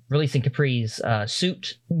Capri's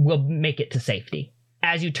suit, will make it to safety.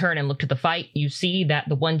 As you turn and look to the fight, you see that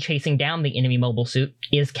the one chasing down the enemy mobile suit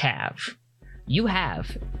is Cav. You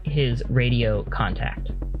have his radio contact.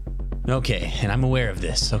 Okay, and I'm aware of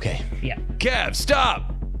this. Okay. Yeah. Cav,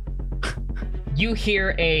 stop! You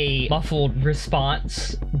hear a muffled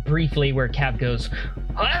response briefly where Cav goes,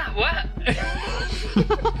 What?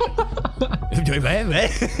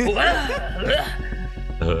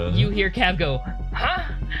 You hear Cav go, huh?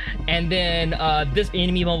 And then this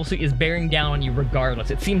enemy mobile suit is bearing down on you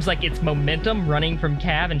regardless. It seems like it's momentum running from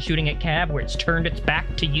Cav and shooting at Cav, where it's turned its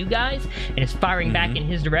back to you guys and is firing back in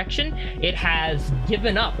his direction. It has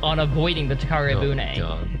given up on avoiding the Takare Bune.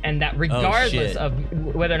 And that regardless of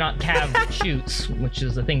whether or not Cav shoots, which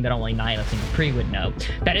is the thing that only Nihilus and Capri would know,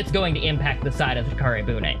 that it's going to impact the side of the Takare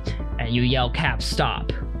Bune. And you yell, Cav,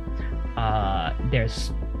 stop.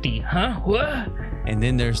 There's the, what? And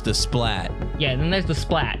then there's the splat. Yeah, then there's the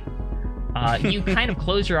splat. You kind of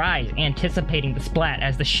close your eyes, anticipating the splat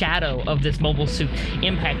as the shadow of this mobile suit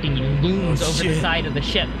impacting you looms over the side of the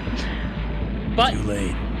ship. But Too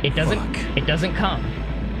late. it doesn't come.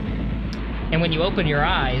 And when you open your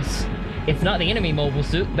eyes, it's not the enemy mobile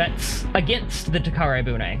suit that's against the Takare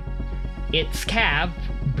Bune. It's Cav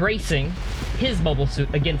bracing his mobile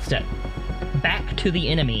suit against it. Back to the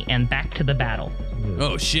enemy and back to the battle.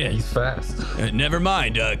 Oh shit. He's fast. Never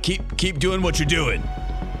mind. Keep doing what you're doing.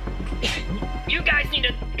 You guys need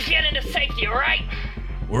to get into safety, all right?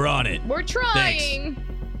 We're on it. We're trying.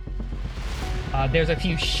 There's a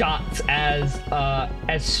few shots as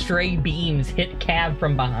stray beams hit Cav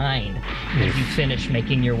from behind as you finish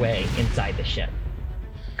making your way inside the ship.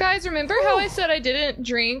 Guys, remember how I said I didn't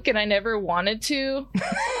drink and I never wanted to?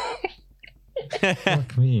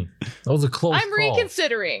 Fuck me. That was a close I'm call.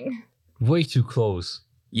 reconsidering. Way too close.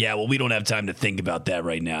 Yeah, well, we don't have time to think about that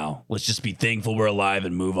right now. Let's just be thankful we're alive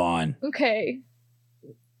and move on. Okay.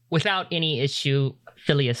 Without any issue,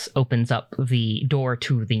 Phileas opens up the door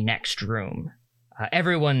to the next room.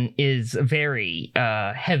 Everyone is very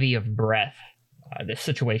heavy of breath. This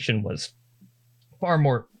situation was far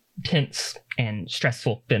more tense and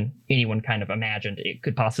stressful than anyone kind of imagined it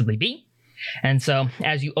could possibly be. And so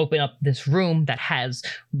as you open up this room that has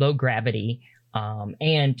low gravity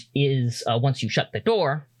and is, once you shut the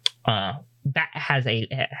door, that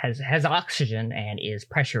has oxygen and is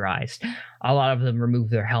pressurized. A lot of them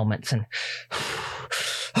remove their helmets and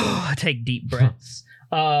take deep breaths.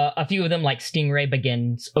 A few of them, like Stingray,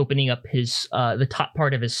 begins opening up his the top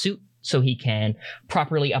part of his suit so he can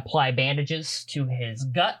properly apply bandages to his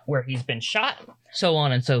gut where he's been shot, so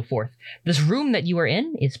on and so forth. This room that you are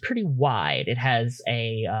in is pretty wide. It has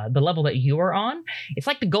the level that you are on. It's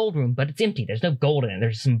like the gold room, but it's empty. There's no gold in it.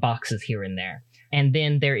 There's some boxes here and there. And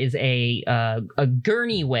then there is a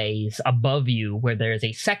gurney ways above you where there is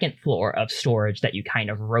a second floor of storage that you kind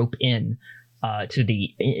of rope in to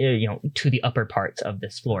the upper parts of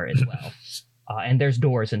this floor as well. And there's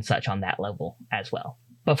doors and such on that level as well.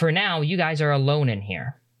 But for now, you guys are alone in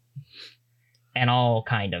here. And all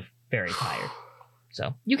kind of very tired.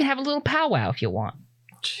 So you can have a little powwow if you want.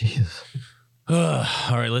 Jeez.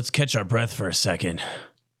 All right, let's catch our breath for a second.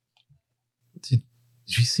 Did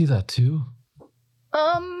you see that too?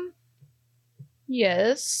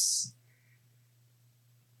 Yes.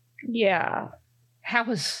 Yeah. That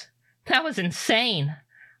was insane.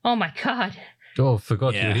 Oh my god. Oh,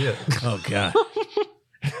 forgot Yeah. you're here. Oh, God.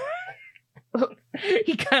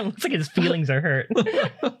 He kind of looks like his feelings are hurt.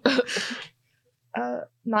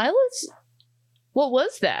 Nihilus? What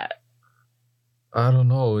was that? I don't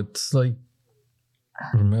know. It's like,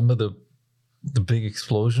 remember the big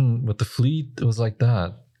explosion with the fleet? It was like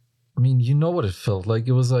that. I mean, you know what it felt like.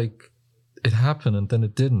 It was like it happened and then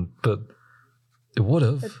it didn't, but it would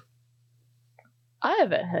have. I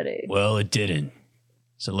have a headache. Well, it didn't.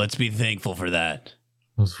 So let's be thankful for that.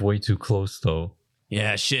 It was way too close, though.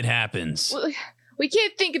 Yeah, shit happens. Well, we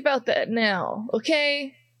can't think about that now,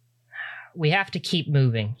 okay? We have to keep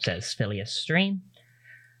moving, says Phileas Stream.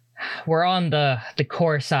 We're on the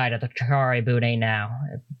core side of the Takare Bune now.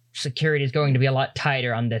 Security is going to be a lot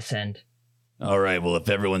tighter on this end. All right, well, if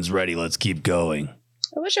everyone's ready, let's keep going.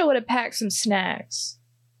 I wish I would have packed some snacks.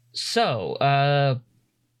 So,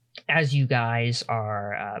 as you guys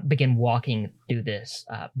are begin walking through this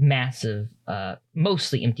massive,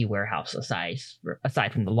 mostly empty warehouse aside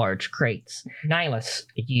from the large crates, Nihilus,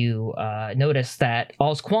 you notice that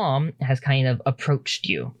Allsquam has kind of approached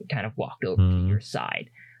you, kind of walked over to your side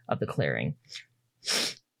of the clearing,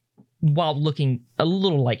 while looking a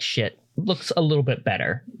little like shit. Looks a little bit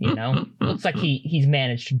better, you know. Looks like he's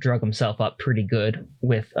managed to drug himself up pretty good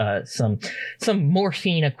with some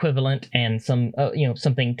morphine equivalent and some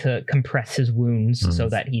something to compress his wounds so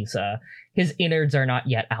that his innards are not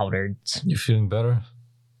yet outered. You feeling better?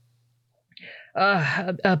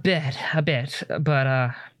 A bit,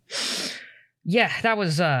 but yeah, that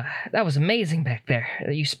was amazing back there.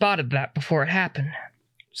 You spotted that before it happened.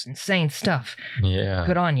 It's insane stuff. Yeah.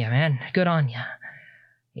 Good on you, man. Good on you.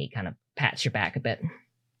 He kind of pats your back a bit.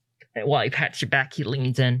 While he pats your back, he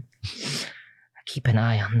leans in. Keep an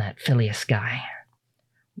eye on that Phileas guy.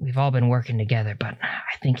 We've all been working together, but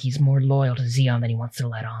I think he's more loyal to Xeon than he wants to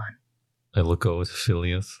let on. I look over to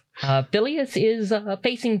Phileas. Phileas is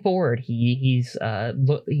facing forward. He's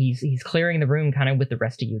clearing the room kind of with the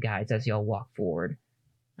rest of you guys as y'all walk forward.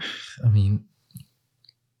 I mean,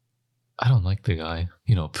 I don't like the guy,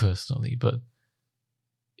 personally, but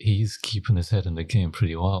he's keeping his head in the game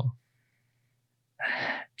pretty well.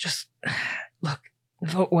 Just, look, the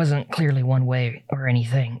vote wasn't clearly one way or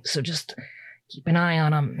anything, so just keep an eye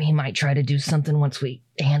on him. He might try to do something once we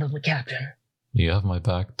handle the captain. You have my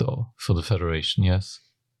back, though, for the Federation, yes?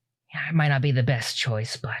 Yeah, it might not be the best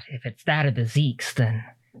choice, but if it's that or the Zeeks, then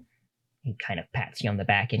he kind of pats you on the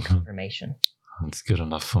back in confirmation. It's good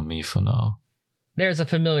enough for me for now. There's a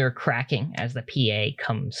familiar cracking as the PA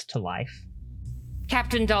comes to life.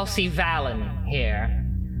 Captain Dulcie Valen here.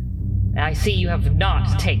 I see you have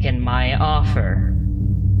not taken my offer.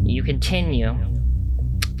 You continue.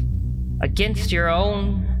 Against your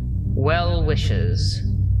own well wishes.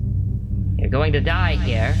 You're going to die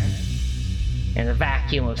here, in the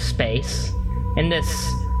vacuum of space, in this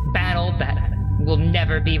battle that will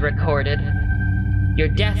never be recorded. Your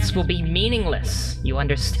deaths will be meaningless. You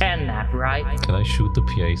understand that, right? Can I shoot the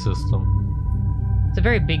PA system? It's a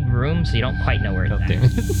very big room, so you don't quite know where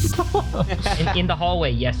it's Damn at. In the hallway,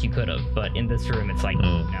 yes, you could have, but in this room, it's like,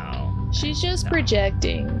 no. She's just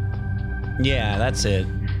projecting. Yeah, that's it.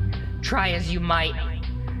 Try as you might,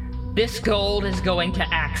 this gold is going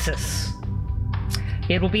to Axis.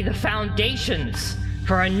 It will be the foundations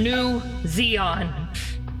for a new Xeon.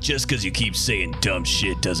 Just because you keep saying dumb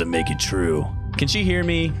shit doesn't make it true. Can she hear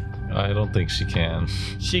me? I don't think she can.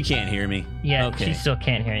 She can't hear me. Yeah, Okay. she still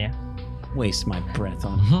can't hear you. Waste my breath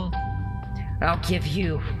on her. I'll give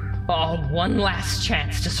you all one last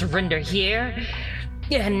chance to surrender here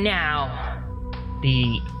and now.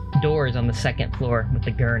 The doors on the second floor with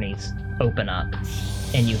the gurneys open up,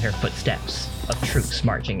 and you hear footsteps of troops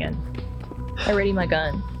marching in. I ready my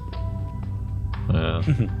gun. Yeah.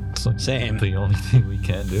 It's like Same. the only thing we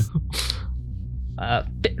can do.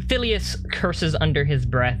 Phileas curses under his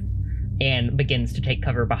breath and begins to take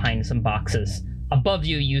cover behind some boxes. Above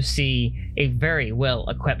you, you see a very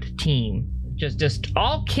well-equipped team, just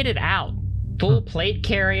all kitted out, full plate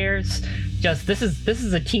carriers. This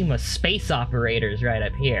is a team of space operators right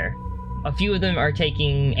up here. A few of them are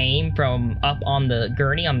taking aim from up on the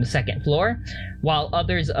gurney on the second floor, while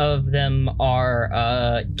others of them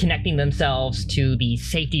are connecting themselves to the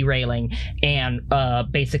safety railing and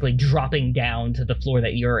basically dropping down to the floor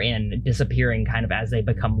that you're in, disappearing kind of as they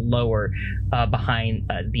become lower behind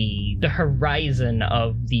the horizon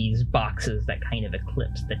of these boxes that kind of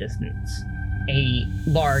eclipse the distance. A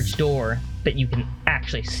large door that you can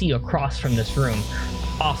actually see across from this room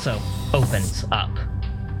also opens up,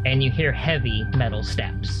 and you hear heavy metal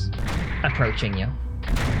steps approaching you.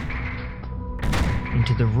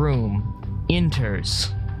 Into the room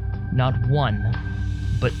enters not one,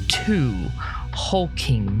 but two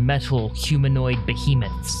hulking metal humanoid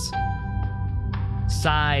behemoths,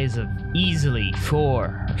 size of easily 4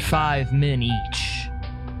 or 5 men each.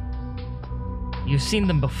 You've seen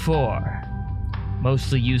them before,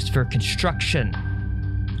 mostly used for construction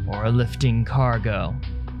or lifting cargo.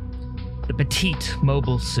 The petite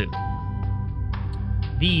mobile suit.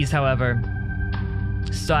 These, however,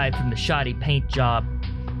 aside from the shoddy paint job,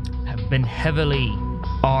 have been heavily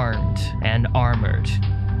armed and armored,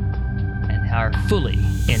 and are fully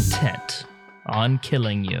intent on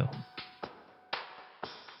killing you.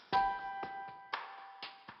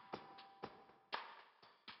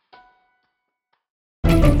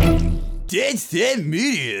 That's that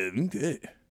medium.